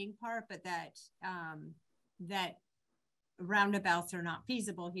binding part, but that that roundabouts are not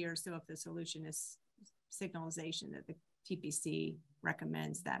feasible here. So if the solution is signalization, that the TPC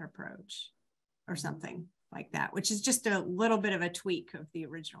recommends that approach or something like that, which is just a little bit of a tweak of the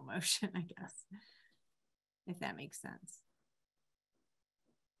original motion, I guess, if that makes sense.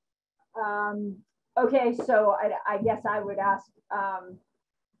 Okay, so I guess I would ask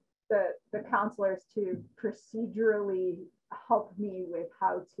the counselors to procedurally help me with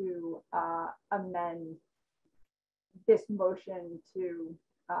how to amend this motion to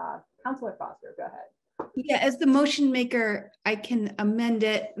Councilor Foster. Go ahead. Yeah, as the motion maker, I can amend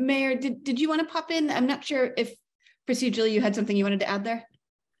it. Mayor, did you want to pop in? I'm not sure if procedurally you had something you wanted to add there.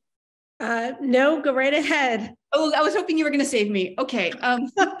 No, go right ahead. Oh, I was hoping you were going to save me. Okay.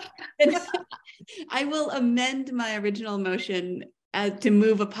 I will amend my original motion to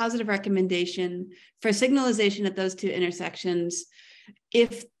move a positive recommendation for signalization at those two intersections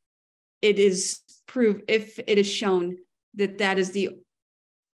if it is shown that that is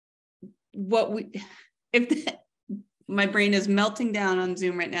my brain is melting down on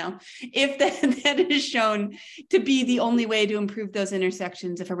Zoom right now. If that is shown to be the only way to improve those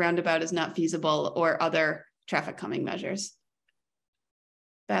intersections if a roundabout is not feasible or other traffic calming measures.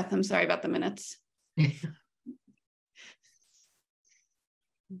 Beth, I'm sorry about the minutes.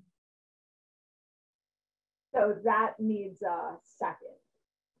 So that needs a second.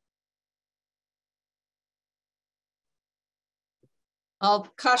 I'll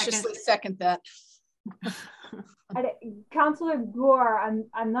cautiously second that. Councilor Gore,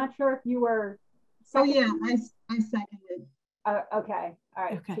 I'm not sure if you were. Oh yeah, I seconded. Okay, all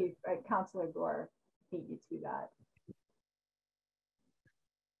right, okay. Chief, Councilor Gore beat you to that.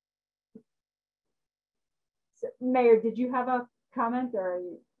 So, Mayor, did you have a comment or? Are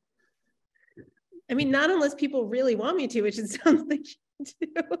you... I mean, not unless people really want me to, which it sounds like you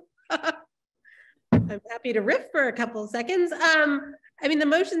do. I'm happy to riff for a couple of seconds. I mean, the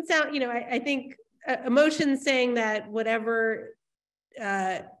motion sound, I think a motion saying that whatever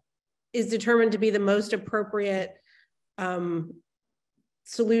is determined to be the most appropriate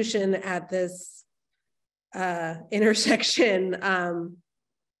solution at this intersection.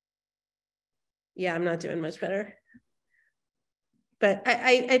 Yeah, I'm not doing much better. But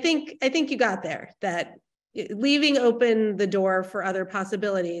I think you got there, that leaving open the door for other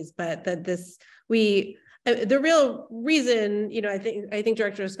possibilities, but that the real reason, I think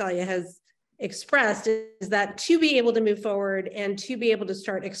Director Scalia has expressed is that to be able to move forward and to be able to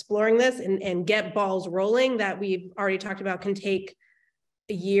start exploring this and get balls rolling that we've already talked about can take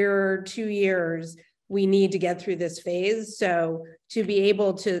a year, 2 years, we need to get through this phase. So to be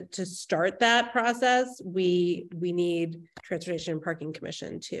able to start that process, we need Transportation and Parking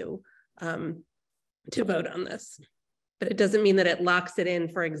Commission to vote on this. But it doesn't mean that it locks it in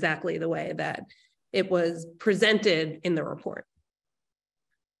for exactly the way that it was presented in the report.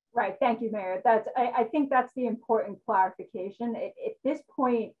 Right, thank you, Mayor. I think that's the important clarification. At this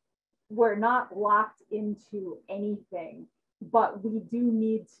point, we're not locked into anything, but we do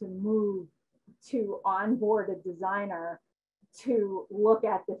need to move to onboard a designer to look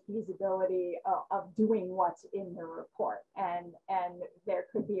at the feasibility of doing what's in the report. And there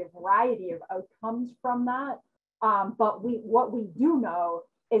could be a variety of outcomes from that. But what we do know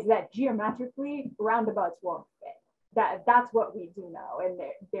is that geometrically, roundabouts won't fit. That's what we do know. And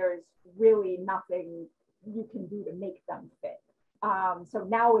there's really nothing you can do to make them fit. So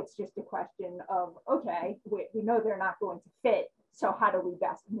now it's just a question of, okay, we know they're not going to fit. So how do we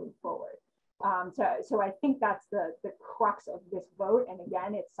best move forward? So I think that's the crux of this vote. And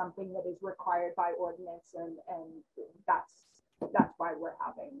again, it's something that is required by ordinance, and that's why we're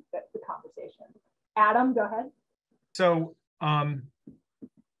having the conversation. Adam, go ahead. So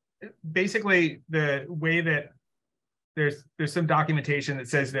basically the way that there's some documentation that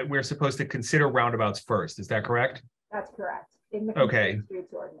says that we're supposed to consider roundabouts first. Is that correct? That's correct. In the Okay.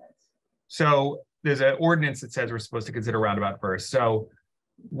 Streets ordinance. So there's an ordinance that says we're supposed to consider roundabout first. So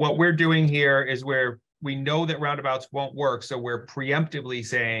what we're doing here is we know that roundabouts won't work. So we're preemptively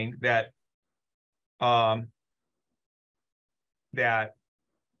saying that that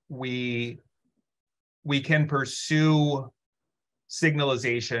we can pursue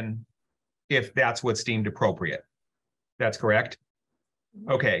signalization if that's what's deemed appropriate. That's correct?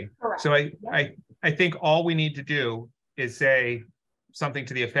 Okay. Correct. So I think all we need to do is say something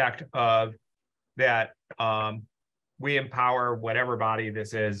to the effect of that we empower whatever body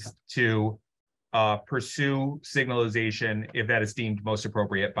this is to pursue signalization if that is deemed most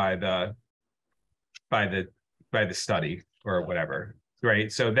appropriate by the study or whatever,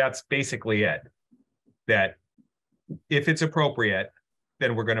 right? So that's basically it. That if it's appropriate,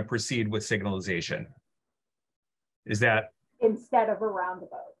 then we're going to proceed with signalization. Is that instead of a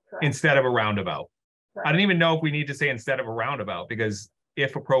roundabout? Correct. Instead of a roundabout. Correct. I don't even know if we need to say instead of a roundabout, because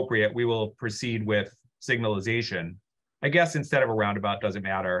if appropriate, we will proceed with signalization. I guess instead of a roundabout doesn't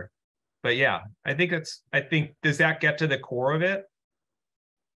matter. But yeah, I think does that get to the core of it?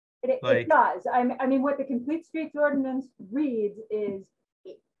 It does. I mean, what the Complete Streets Ordinance reads is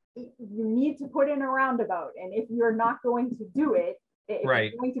you need to put in a roundabout. And if you're not going to do it, if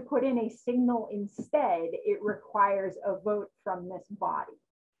right. you're going to put in a signal instead, it requires a vote from this body.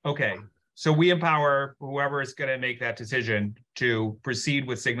 Okay. So we empower whoever is going to make that decision to proceed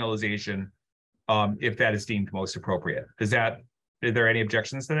with signalization if that is deemed most appropriate. Are there any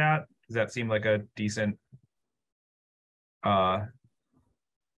objections to that? Does that seem like a decent?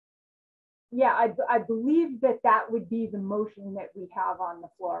 Yeah, I believe that would be the motion that we have on the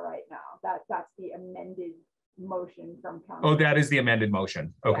floor right now. That's the amended motion from council. Oh, that is the amended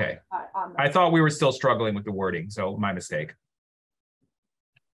motion. Okay. Yeah, I thought we were still struggling with the wording, so my mistake.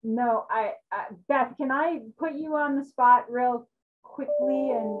 No, Beth, can I put you on the spot real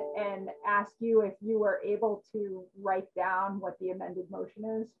quickly and ask you if you were able to write down what the amended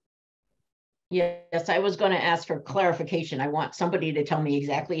motion is? Yes, I was going to ask for clarification. I want somebody to tell me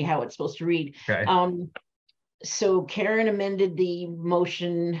exactly how it's supposed to read. Okay. So Karen amended the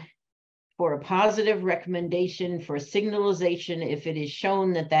motion for a positive recommendation for signalization if it is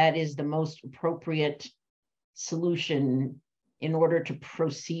shown that that is the most appropriate solution in order to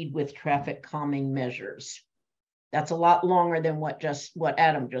proceed with traffic calming measures. That's a lot longer than what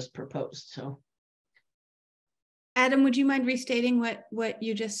Adam just proposed. So, Adam, would you mind restating what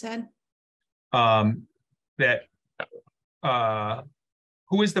you just said? That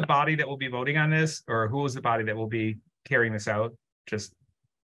who is the body that will be voting on this, or who is the body that will be carrying this out? Just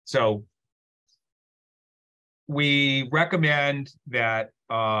so we recommend that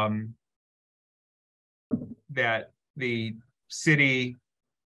that the city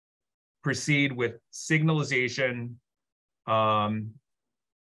proceed with signalization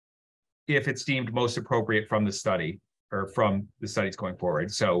if it's deemed most appropriate from the study or from the studies going forward.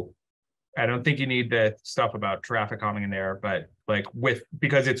 So I don't think you need the stuff about traffic calming in there, but like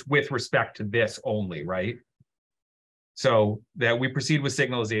because it's with respect to this only, right? So that we proceed with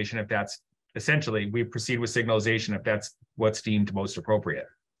signalization if that's essentially, we proceed with signalization if that's what's deemed most appropriate.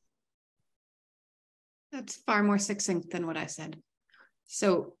 That's far more succinct than what I said.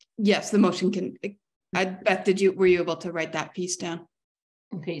 So yes, the motion can, Beth, were you able to write that piece down?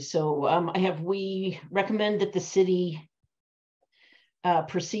 Okay, so we recommend that the city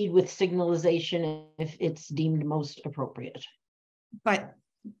proceed with signalization if it's deemed most appropriate. But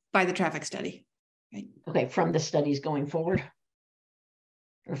by the traffic study, right? Okay, from the studies going forward,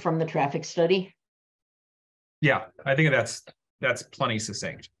 or from the traffic study. Yeah, I think that's plenty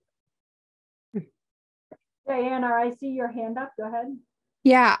succinct. Diana, I see your hand up. Go ahead.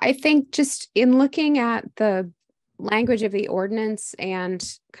 Yeah, I think just in looking at the language of the ordinance and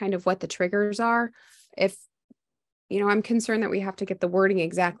kind of what the triggers are, I'm concerned that we have to get the wording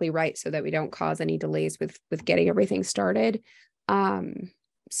exactly right so that we don't cause any delays with getting everything started.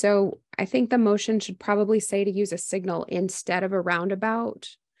 So I think the motion should probably say to use a signal instead of a roundabout.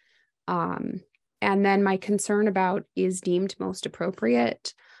 And then my concern about is deemed most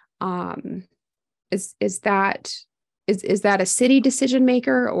appropriate. Is that a city decision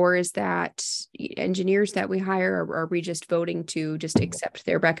maker, or is that engineers that we hire, or are we just voting to just accept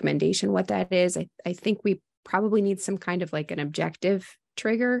their recommendation? What that is, I think we probably need some kind of like an objective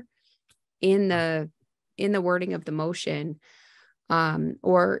trigger in the wording of the motion.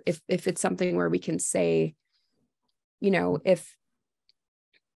 Or if it's something where we can say you know, if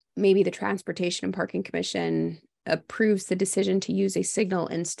maybe the Transportation and Parking Commission approves the decision to use a signal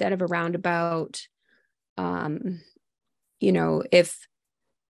instead of a roundabout, you know, if,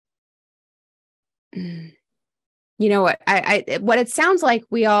 you know, what what it sounds like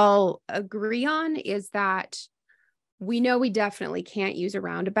we all agree on is that we know we definitely can't use a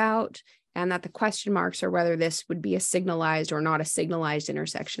roundabout, and that the question marks are whether this would be a signalized or not a signalized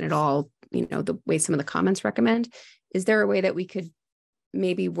intersection at all, you know, the way some of the comments recommend. Is there a way that we could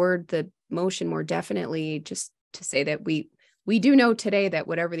maybe word the motion more definitely, just to say that we do know today that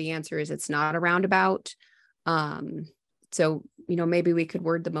whatever the answer is, it's not a roundabout. So, you know, maybe we could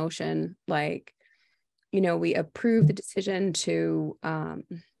word the motion like, you know, we approve the decision to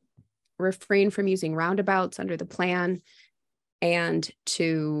refrain from using roundabouts under the plan and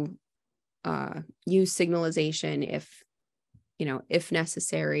to use signalization if, you know, if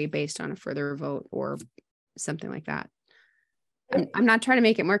necessary, based on a further vote or something like that. I'm not trying to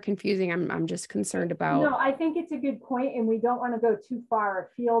make it more confusing. I'm just concerned about. No, I think it's a good point, and we don't want to go too far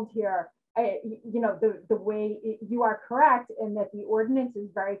afield here. You know, the way you are correct in that the ordinance is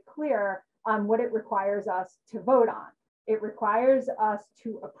very clear on what it requires us to vote on. It requires us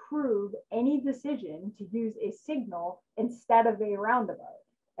to approve any decision to use a signal instead of a roundabout.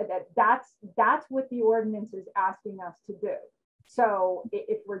 That's what the ordinance is asking us to do. So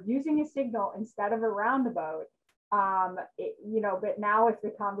if we're using a signal instead of a roundabout, you know, but now if the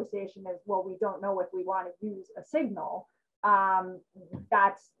conversation is, well, we don't know if we want to use a signal,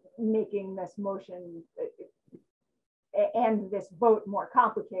 that's making this motion and this vote more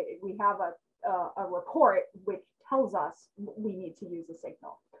complicated. We have a report which tells us we need to use a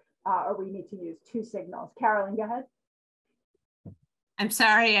signal, or we need to use two signals. Carolyn, go ahead. I'm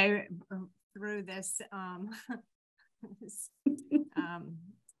sorry I threw this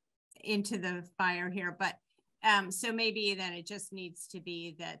into the fire here, but so maybe then it just needs to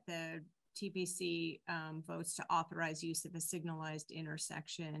be that the TPC votes to authorize use of a signalized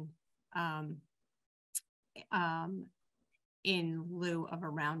intersection in lieu of a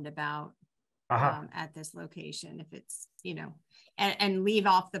roundabout at this location, if it's, you know, and leave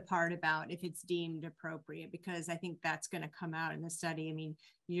off the part about if it's deemed appropriate, because I think that's going to come out in the study. I mean,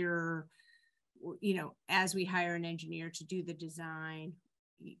 you know, as we hire an engineer to do the design,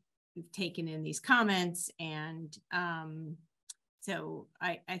 we've taken in these comments, and so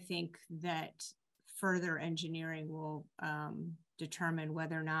I think that further engineering will determine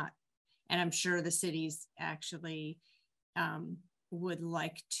whether or not, and I'm sure the cities actually would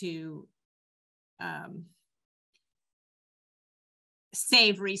like to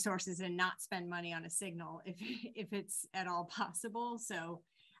save resources and not spend money on a signal if it's at all possible. So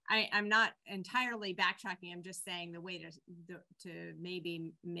I'm not entirely backtracking. I'm just saying the way to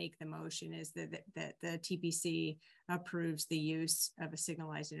maybe make the motion is that the TPC approves the use of a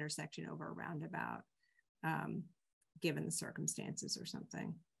signalized intersection over a roundabout, given the circumstances or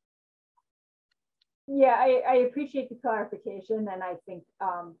something. Yeah, I appreciate the clarification, and I think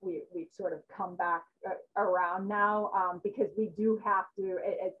we've sort of come back around now, because we do have to,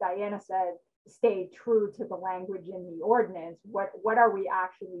 as Diana said, stay true to the language in the ordinance. What are we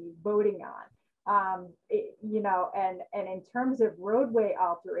actually voting on? You know, and in terms of roadway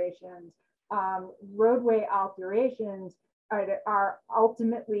alterations are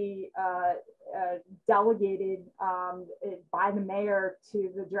ultimately delegated by the mayor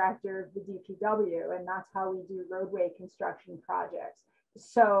to the director of the DPW, and that's how we do roadway construction projects.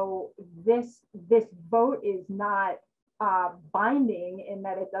 So this vote is not binding in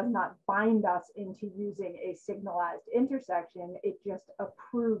that it does not bind us into using a signalized intersection. It just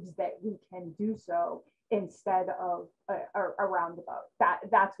approves that we can do so instead of a roundabout.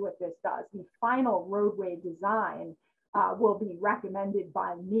 That's what this does. The final roadway design will be recommended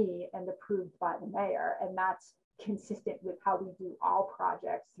by me and approved by the mayor, and that's consistent with how we do all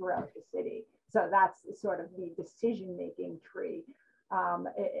projects throughout the city. So that's sort of the decision-making tree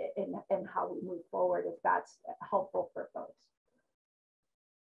and how we move forward, if that's helpful for folks.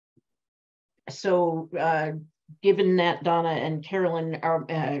 So given that Donna and Carolyn are,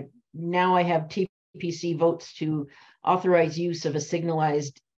 now I have TPC votes to authorize use of a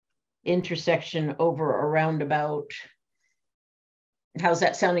signalized intersection over a roundabout. How's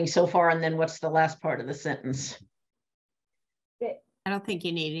that sounding so far? And then what's the last part of the sentence? I don't think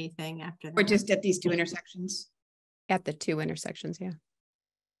you need anything after that. Or just at these two intersections. At the two intersections, yeah.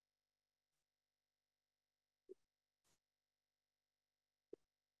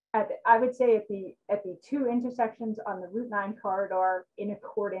 I would say at the two intersections on the Route 9 corridor, in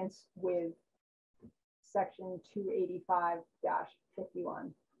accordance with section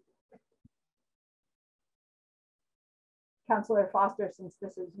 285-51. Councillor Foster, since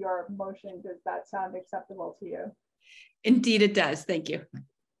this is your motion, does that sound acceptable to you? Indeed, it does. Thank you.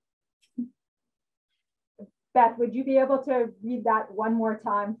 Beth, would you be able to read that one more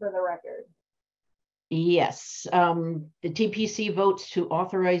time for the record? Yes, the TPC votes to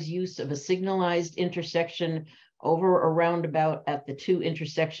authorize use of a signalized intersection over a roundabout at the 2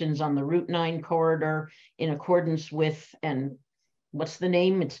 intersections on the Route 9 corridor in accordance with, and what's the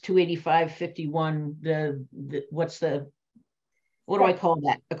name? It's 285-51. What do I call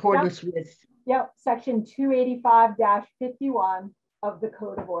that? Accordance with? Yep, section 285-51 of the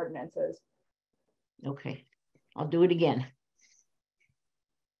Code of Ordinances. Okay, I'll do it again.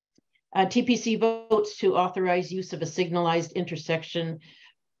 TPC votes to authorize use of a signalized intersection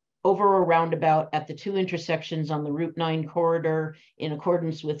over a roundabout at the 2 intersections on the Route 9 corridor in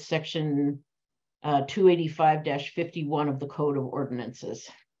accordance with section 285-51 of the Code of Ordinances.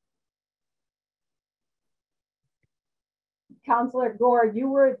 Councillor Gore, you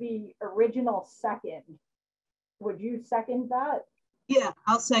were the original second. Would you second that? Yeah,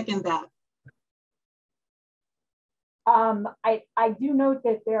 I'll second that. I do note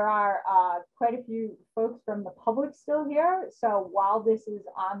that there are quite a few folks from the public still here. So while this is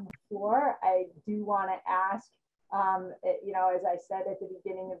on the floor, I do want to ask, you know, as I said at the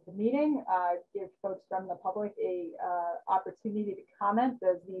beginning of the meeting, give folks from the public a opportunity to comment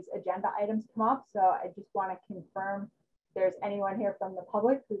as these agenda items come up. So I just want to confirm if there's anyone here from the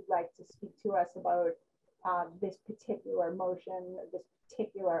public who'd like to speak to us about this particular motion, this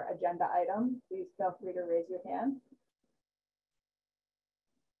particular agenda item. Please feel free to raise your hand.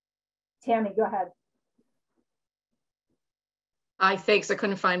 Tammy, go ahead. Hi, thanks. I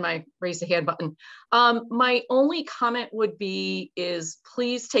couldn't find my raise the hand button. My only comment would be is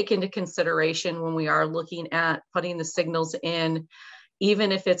please take into consideration when we are looking at putting the signals in,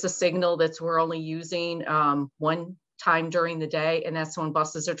 even if it's a signal that's we're only using one time during the day, and that's when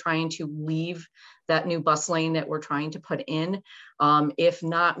buses are trying to leave that new bus lane that we're trying to put in. If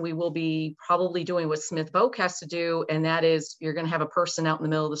not, we will be probably doing what Smith Voc has to do, and that is you're going to have a person out in the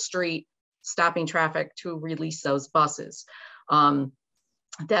middle of the street stopping traffic to release those buses.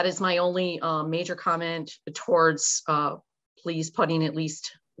 That is my only major comment towards please putting at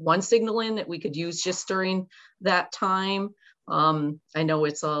least one signal in that we could use just during that time. I know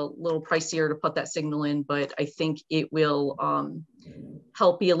it's a little pricier to put that signal in, but I think it will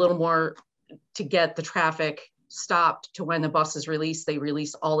help be a little more to get the traffic stopped to when the bus is released. They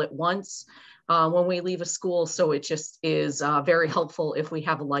release all at once when we leave a school. So it just is very helpful if we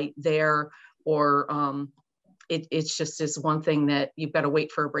have a light there, or it's just is one thing that you've got to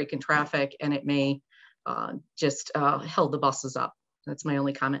wait for a break in traffic and it may just held the buses up. That's my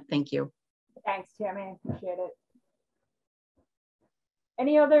only comment. Thank you. Thanks, Tammy. Appreciate it.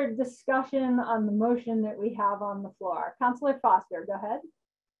 Any other discussion on the motion that we have on the floor? Councillor Foster, go ahead.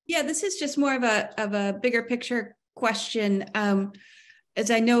 Yeah, this is just more of a bigger picture question. As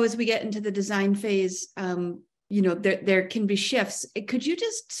I know, as we get into the design phase, you know, there can be shifts. Could you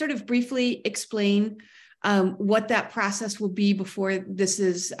just sort of briefly explain what that process will be before this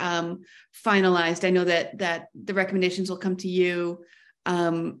is finalized? I know that the recommendations will come to you,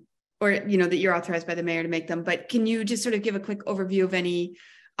 or you know that you're authorized by the mayor to make them. But can you just sort of give a quick overview of any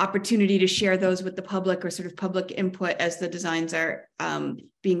opportunity to share those with the public or sort of public input as the designs are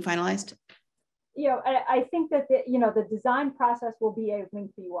being finalized? You know, I think that the design process will be a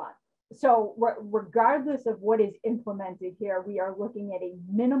lengthy one. So regardless of what is implemented here, we are looking at a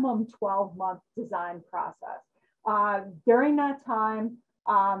minimum 12-month design process. During that time,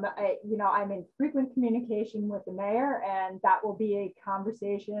 I'm in frequent communication with the mayor, and that will be a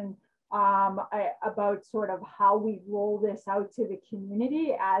conversation about sort of how we roll this out to the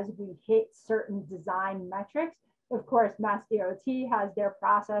community as we hit certain design metrics. Of course, Mass DOT has their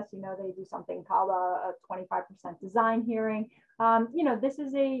process. You know, they do something called a 25% design hearing. You know, this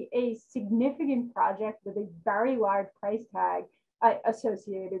is a significant project with a very large price tag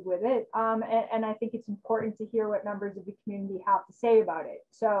associated with it. And I think it's important to hear what members of the community have to say about it.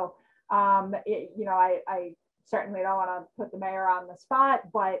 So, you know, I certainly don't want to put the mayor on the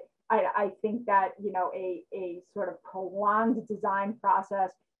spot, but I think that, you know, a sort of prolonged design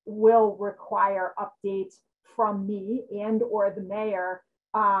process will require updates from me and or the mayor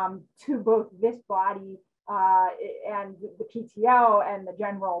to both this body and the PTO and the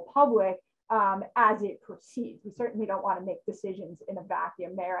general public as it proceeds. We certainly don't want to make decisions in a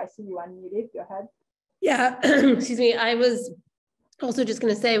vacuum. Mayor, I see you unmuted. Go ahead. Yeah, excuse me. I was also just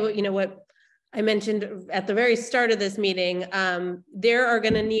going to say, you know, what I mentioned at the very start of this meeting, there are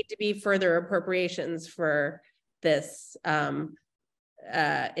going to need to be further appropriations for this.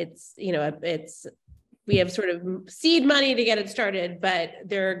 It's, you know, it's we have sort of seed money to get it started, but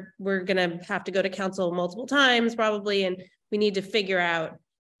we're going to have to go to council multiple times probably, and we need to figure out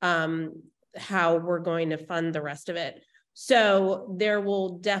how we're going to fund the rest of it. So there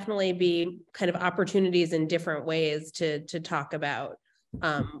will definitely be kind of opportunities in different ways to talk about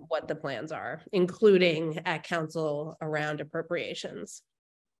what the plans are, including at council around appropriations.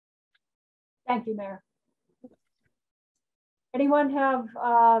 Thank you, Mayor. Anyone have,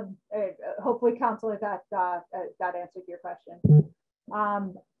 hopefully council that answered your question.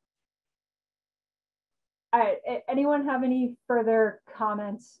 All right, anyone have any further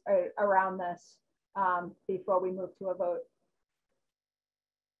comments around this before we move to a vote?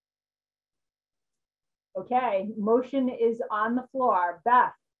 Okay, motion is on the floor.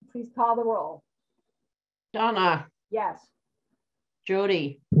 Beth, please call the roll. Donna. Yes.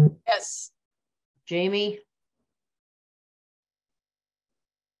 Jody. Yes. Jamie.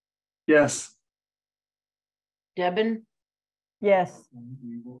 Yes. Debin. Yes.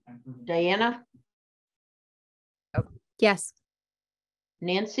 Diana. Yes.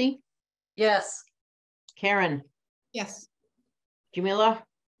 Nancy. Yes. Karen. Yes. Jamila.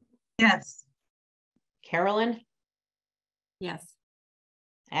 Yes. Carolyn. Yes.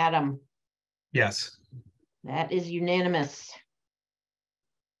 Adam. Yes. That is unanimous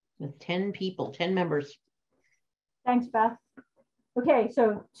with 10 people, 10 members. Thanks, Beth. Okay,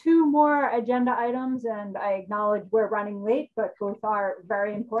 so 2 more agenda items, and I acknowledge we're running late, but both are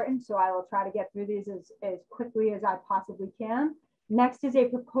very important, so I will try to get through these as quickly as I possibly can. Next is a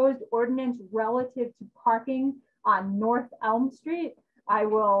proposed ordinance relative to parking on North Elm Street. I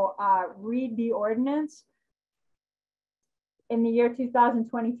will read the ordinance. In the year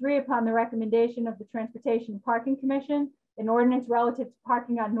 2023, upon the recommendation of the Transportation and Parking Commission, an ordinance relative to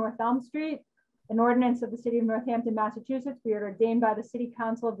parking on North Elm Street, an ordinance of the City of Northampton, Massachusetts, be it ordained by the City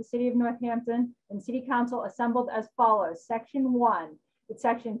Council of the City of Northampton and City Council assembled as follows. Section 1, with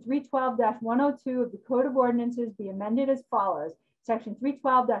Section 312-102 of the Code of Ordinances be amended as follows. Section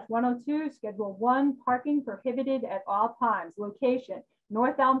 312-102, Schedule 1, parking prohibited at all times. Location,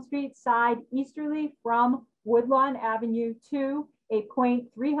 North Elm Street, side easterly from Woodlawn Avenue to a point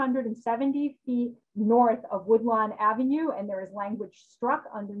 370 feet north of Woodlawn Avenue, and there is language struck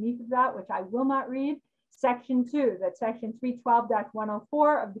underneath of that, which I will not read. Section 2, that Section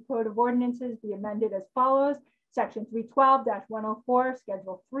 312-104 of the Code of Ordinances be amended as follows. Section 312-104,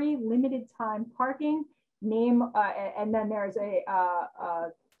 Schedule 3, limited time parking. Name, and then there's a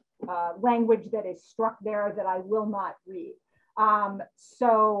language that is struck there that I will not read.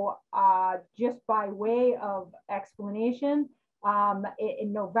 Just by way of explanation,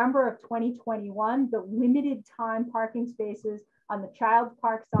 in November of 2021, the limited time parking spaces on the Child's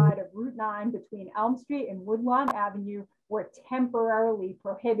Park side of Route 9 between Elm Street and Woodlawn Avenue were temporarily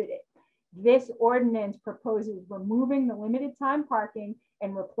prohibited. This ordinance proposes removing the limited time parking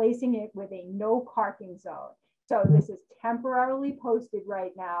and replacing it with a no parking zone. So this is temporarily posted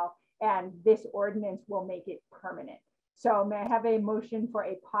right now, and this ordinance will make it permanent. So may I have a motion for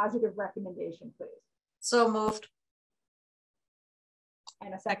a positive recommendation, please? So moved.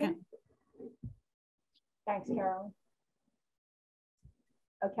 And a second? Thanks, Carolyn.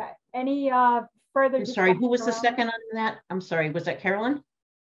 Okay, any further? I'm sorry, who was the second on that? I'm sorry, was that Carolyn?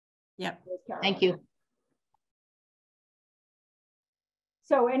 Yep. Thank you.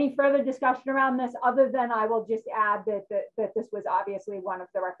 So any further discussion around this, other than I will just add that this was obviously one of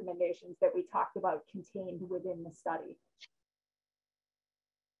the recommendations that we talked about contained within the study.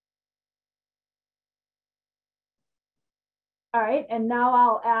 All right, and now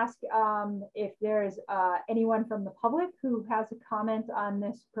I'll ask if there's anyone from the public who has a comment on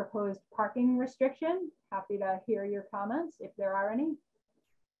this proposed parking restriction. Happy to hear your comments if there are any.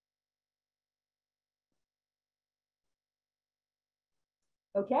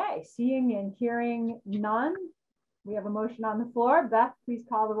 Okay, seeing and hearing none, we have a motion on the floor. Beth, please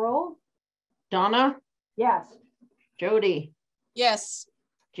call the roll. Donna? Yes. Jody? Yes.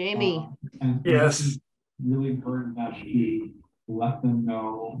 Jamie? Yes. Really important that we let them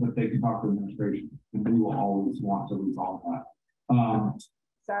know that they can talk to administration, and we will always want to resolve that.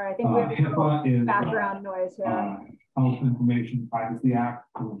 Sorry, I think we have HIPAA is background noise here. Health Information Privacy Act,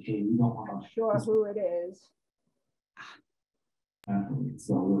 so we don't want to. Sure who it is.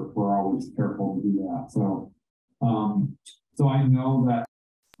 So we're always careful to do that. So, so I know that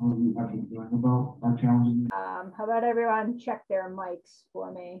some of you have been hearing about our challenges. How about everyone check their mics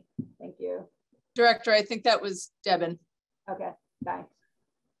for me? Thank you. Director, I think that was Debin. Okay, thanks.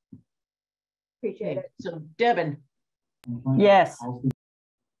 Appreciate it. So Debin? Yes.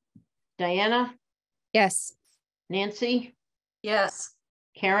 Diana? Yes. Nancy? Yes.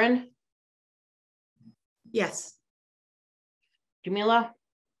 Karen? Yes. Jamila?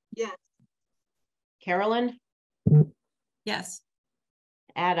 Yes. Carolyn? Yes.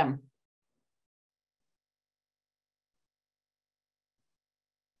 Adam?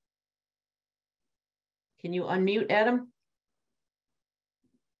 Can you unmute, Adam?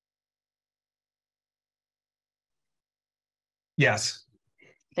 Yes.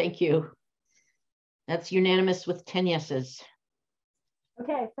 Thank you. That's unanimous with 10 yeses.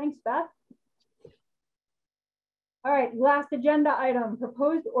 Okay, thanks, Beth. All right, last agenda item,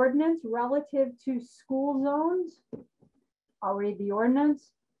 proposed ordinance relative to school zones. I'll read the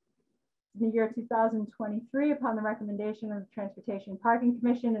ordinance. In the year 2023, upon the recommendation of the Transportation and Parking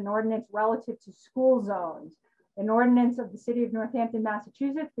Commission, an ordinance relative to school zones. An ordinance of the City of Northampton,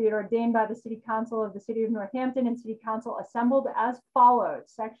 Massachusetts, be it ordained by the City Council of the City of Northampton and City Council assembled as follows.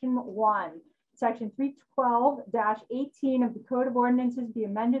 Section 1, Section 312-18 of the Code of Ordinances be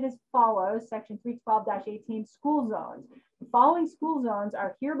amended as follows. Section 312-18, school zones. The following school zones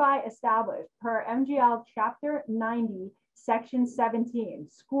are hereby established per MGL Chapter 90, Section 17,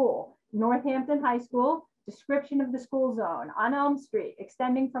 school, Northampton High School. Description of the school zone: on Elm Street,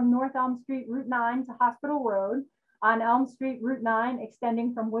 extending from North Elm Street, Route 9 to Hospital Road. On Elm Street, Route 9,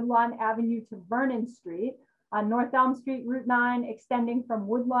 extending from Woodlawn Avenue to Vernon Street. On North Elm Street, Route 9, extending from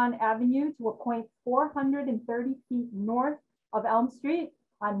Woodlawn Avenue to a point 430 feet north of Elm Street.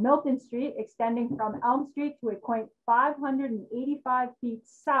 On Milton Street, extending from Elm Street to a point 585 feet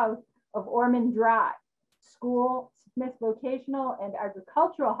south of Ormond Drive. School, Smith Vocational and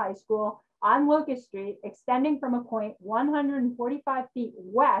Agricultural High School on Locust Street, extending from a point 145 feet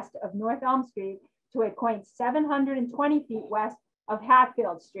west of North Elm Street to a point 720 feet west of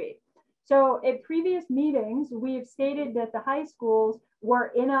Hatfield Street. So at previous meetings, we have stated that the high schools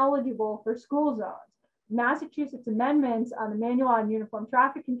were ineligible for school zones. Massachusetts amendments on the Manual on Uniform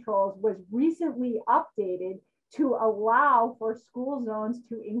Traffic Controls was recently updated to allow for school zones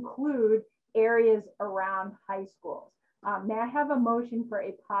to include areas around high schools. May I have a motion for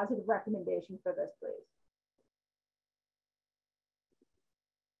a positive recommendation for this, please?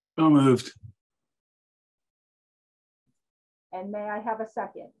 So moved. And may I have a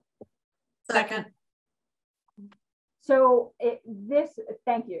second? Second. So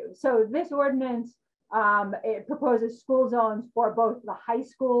thank you. So this ordinance, it proposes school zones for both the high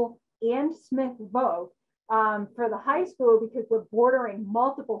school and Smith Voc. For the high school, because we're bordering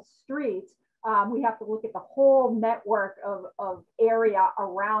multiple streets, we have to look at the whole network of area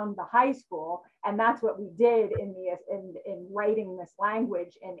around the high school. And that's what we did in writing this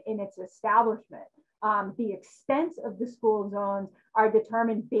language and in its establishment. The extent of the school zones are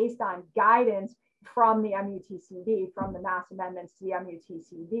determined based on guidance from the MUTCD, from the Mass Amendments to the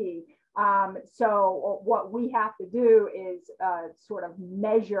MUTCD. So what we have to do is sort of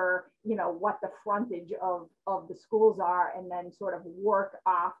measure, what the frontage of the schools are, and then sort of work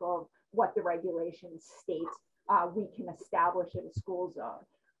off of what the regulations state we can establish in a school zone.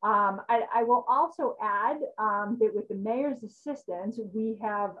 I will also add that with the mayor's assistance, we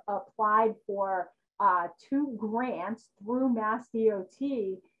have applied for 2 grants through Mass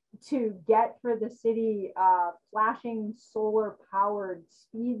DOT to get for the city flashing solar powered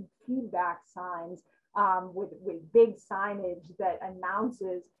speed feedback signs with big signage that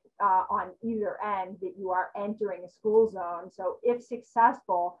announces on either end that you are entering a school zone. So if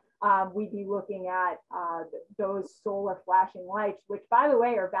successful, we'd be looking at those solar flashing lights, which by the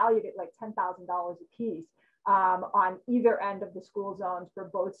way are valued at like $10,000 a piece on either end of the school zones for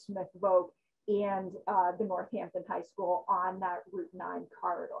both Smith Voc and the Northampton High School on that Route 9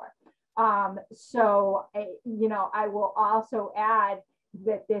 corridor. So, I will also add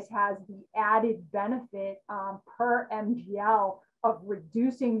that this has the added benefit per MGL of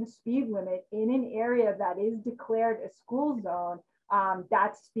reducing the speed limit in an area that is declared a school zone.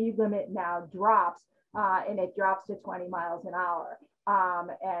 That speed limit now drops and it drops to 20 miles an hour.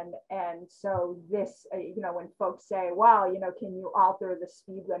 And so this, when folks say, well, can you alter the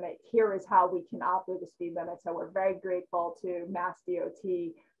speed limit? Here is how we can alter the speed limit. So we're very grateful to Mass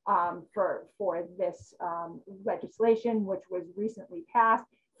DOT for this legislation, which was recently passed,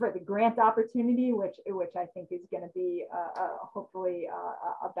 for the grant opportunity, which I think is going to be hopefully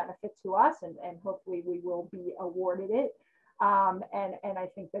a benefit to us, and hopefully we will be awarded it. And I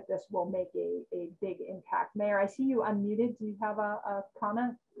think that this will make a big impact. Mayor, I see you unmuted. Do you have a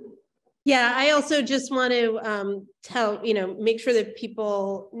comment? Yeah, I also just want to make sure that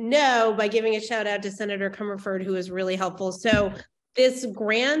people know by giving a shout out to Senator Comerford, who was really helpful. So this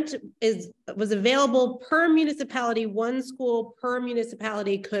grant was available per municipality. 1 school per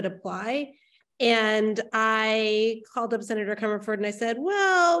municipality could apply. And I called up Senator Comerford and I said,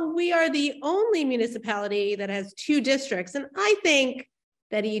 well, we are the only municipality that has 2 districts. And I think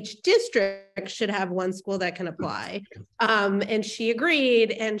that each district should have one school that can apply. And she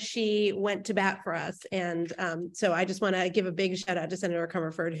agreed and she went to bat for us. And so I just want to give a big shout out to Senator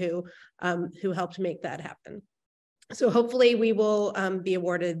Comerford who helped make that happen. So hopefully we will be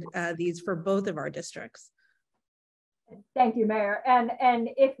awarded these for both of our districts. Thank you, Mayor. And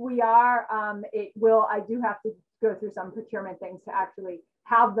if we are, I do have to go through some procurement things to actually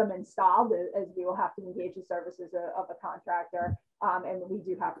have them installed, as we will have to engage the services of a contractor. And we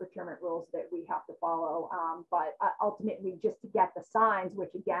do have procurement rules that we have to follow. But ultimately, just to get the signs,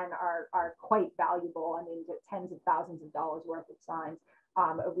 which again are quite valuable, I mean, tens of thousands of dollars worth of signs,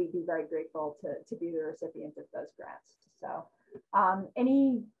 we'd be very grateful to be the recipient of those grants. So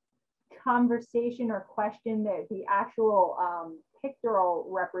any conversation or question, that the actual pictorial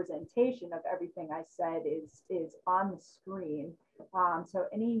representation of everything I said is on the screen. So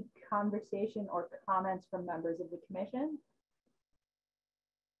any conversation or comments from members of the commission?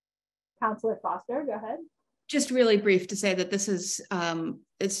 Councillor Foster, go ahead. Just really brief to say that this is,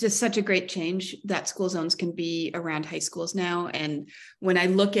 it's just such a great change that school zones can be around high schools now. And when I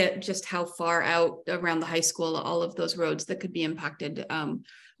look at just how far out around the high school, all of those roads that could be impacted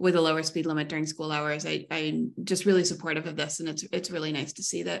with a lower speed limit during school hours, I'm just really supportive of this. And it's really nice to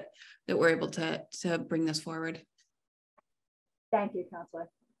see that we're able to bring this forward. Thank you, Councillor.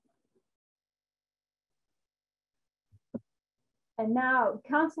 And now,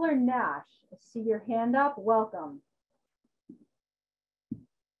 Councillor Nash, I see your hand up. Welcome.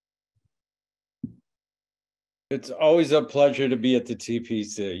 It's always a pleasure to be at the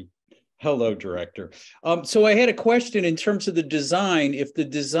TPC. Hello, Director. So I had a question in terms of the design. If the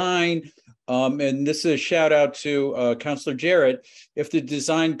design, and this is a shout out to Councillor Jarrett, if the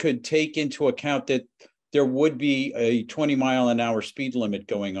design could take into account that there would be a 20-mile-an-hour speed limit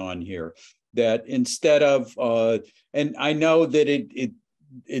going on here, that instead of, and I know that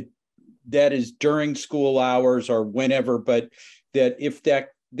that is during school hours or whenever, but that if that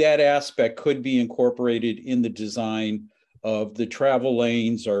aspect could be incorporated in the design of the travel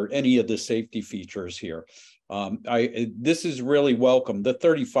lanes or any of the safety features here. This is really welcome. The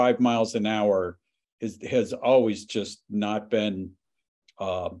 35 miles an hour has always just not been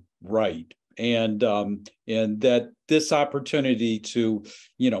right. And that this opportunity to,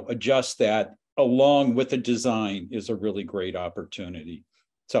 adjust that along with the design is a really great opportunity.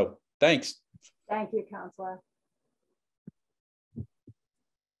 So thanks. Thank you, Councillor.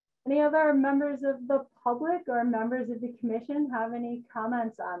 Any other members of the public or members of the commission have any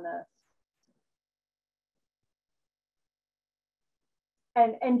comments on this?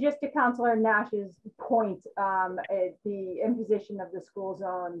 And just to Councillor Nash's point, the imposition of the school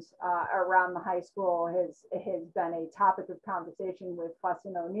zones around the high school has been a topic of conversation with Fuss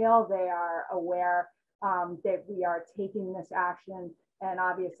and O'Neill. They are aware that we are taking this action, and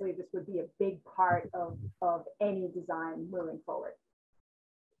obviously this would be a big part of any design moving forward.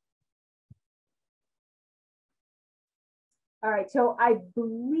 All right, so I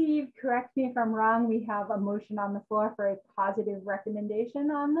believe, correct me if I'm wrong, we have a motion on the floor for a positive recommendation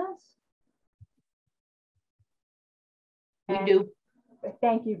on this. We do.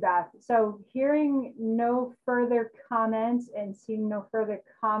 Thank you, Beth. So hearing no further comments and seeing no further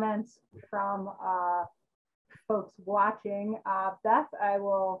comments from folks watching, Beth, I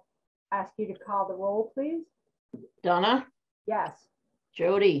will ask you to call the roll, please. Donna? Yes.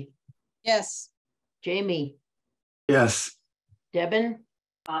 Jody? Yes. Jamie? Yes. Debin?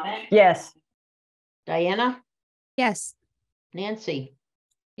 Yes. Diana? Yes. Nancy?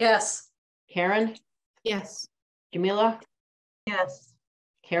 Yes. Karen? Yes. Jamila? Yes.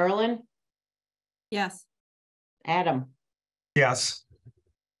 Carolyn? Yes. Adam? Yes.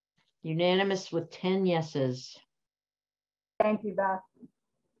 Unanimous with 10 yeses. Thank you, Beth.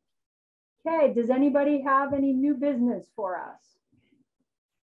 Okay, does anybody have any new business for us?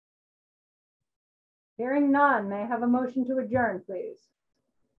 Hearing none, may I have a motion to adjourn, please?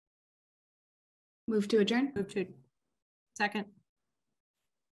 Move to adjourn. Move to second.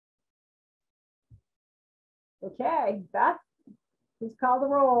 Okay, Beth, please call the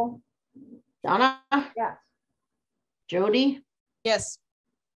roll. Donna? Yes. Jody? Yes.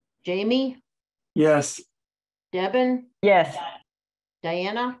 Jamie? Yes. Debin? Yes.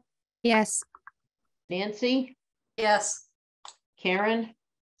 Diana? Yes. Nancy? Yes. Karen?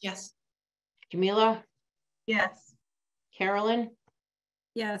 Yes. Jamila? Yes. Carolyn?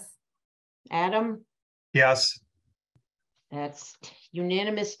 Yes. Adam? Yes. That's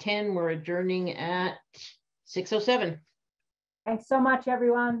unanimous 10. We're adjourning at 6:07. Thanks so much,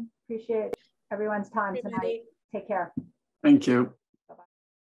 everyone. Appreciate it. everyone's time tonight. Take care. Thank you.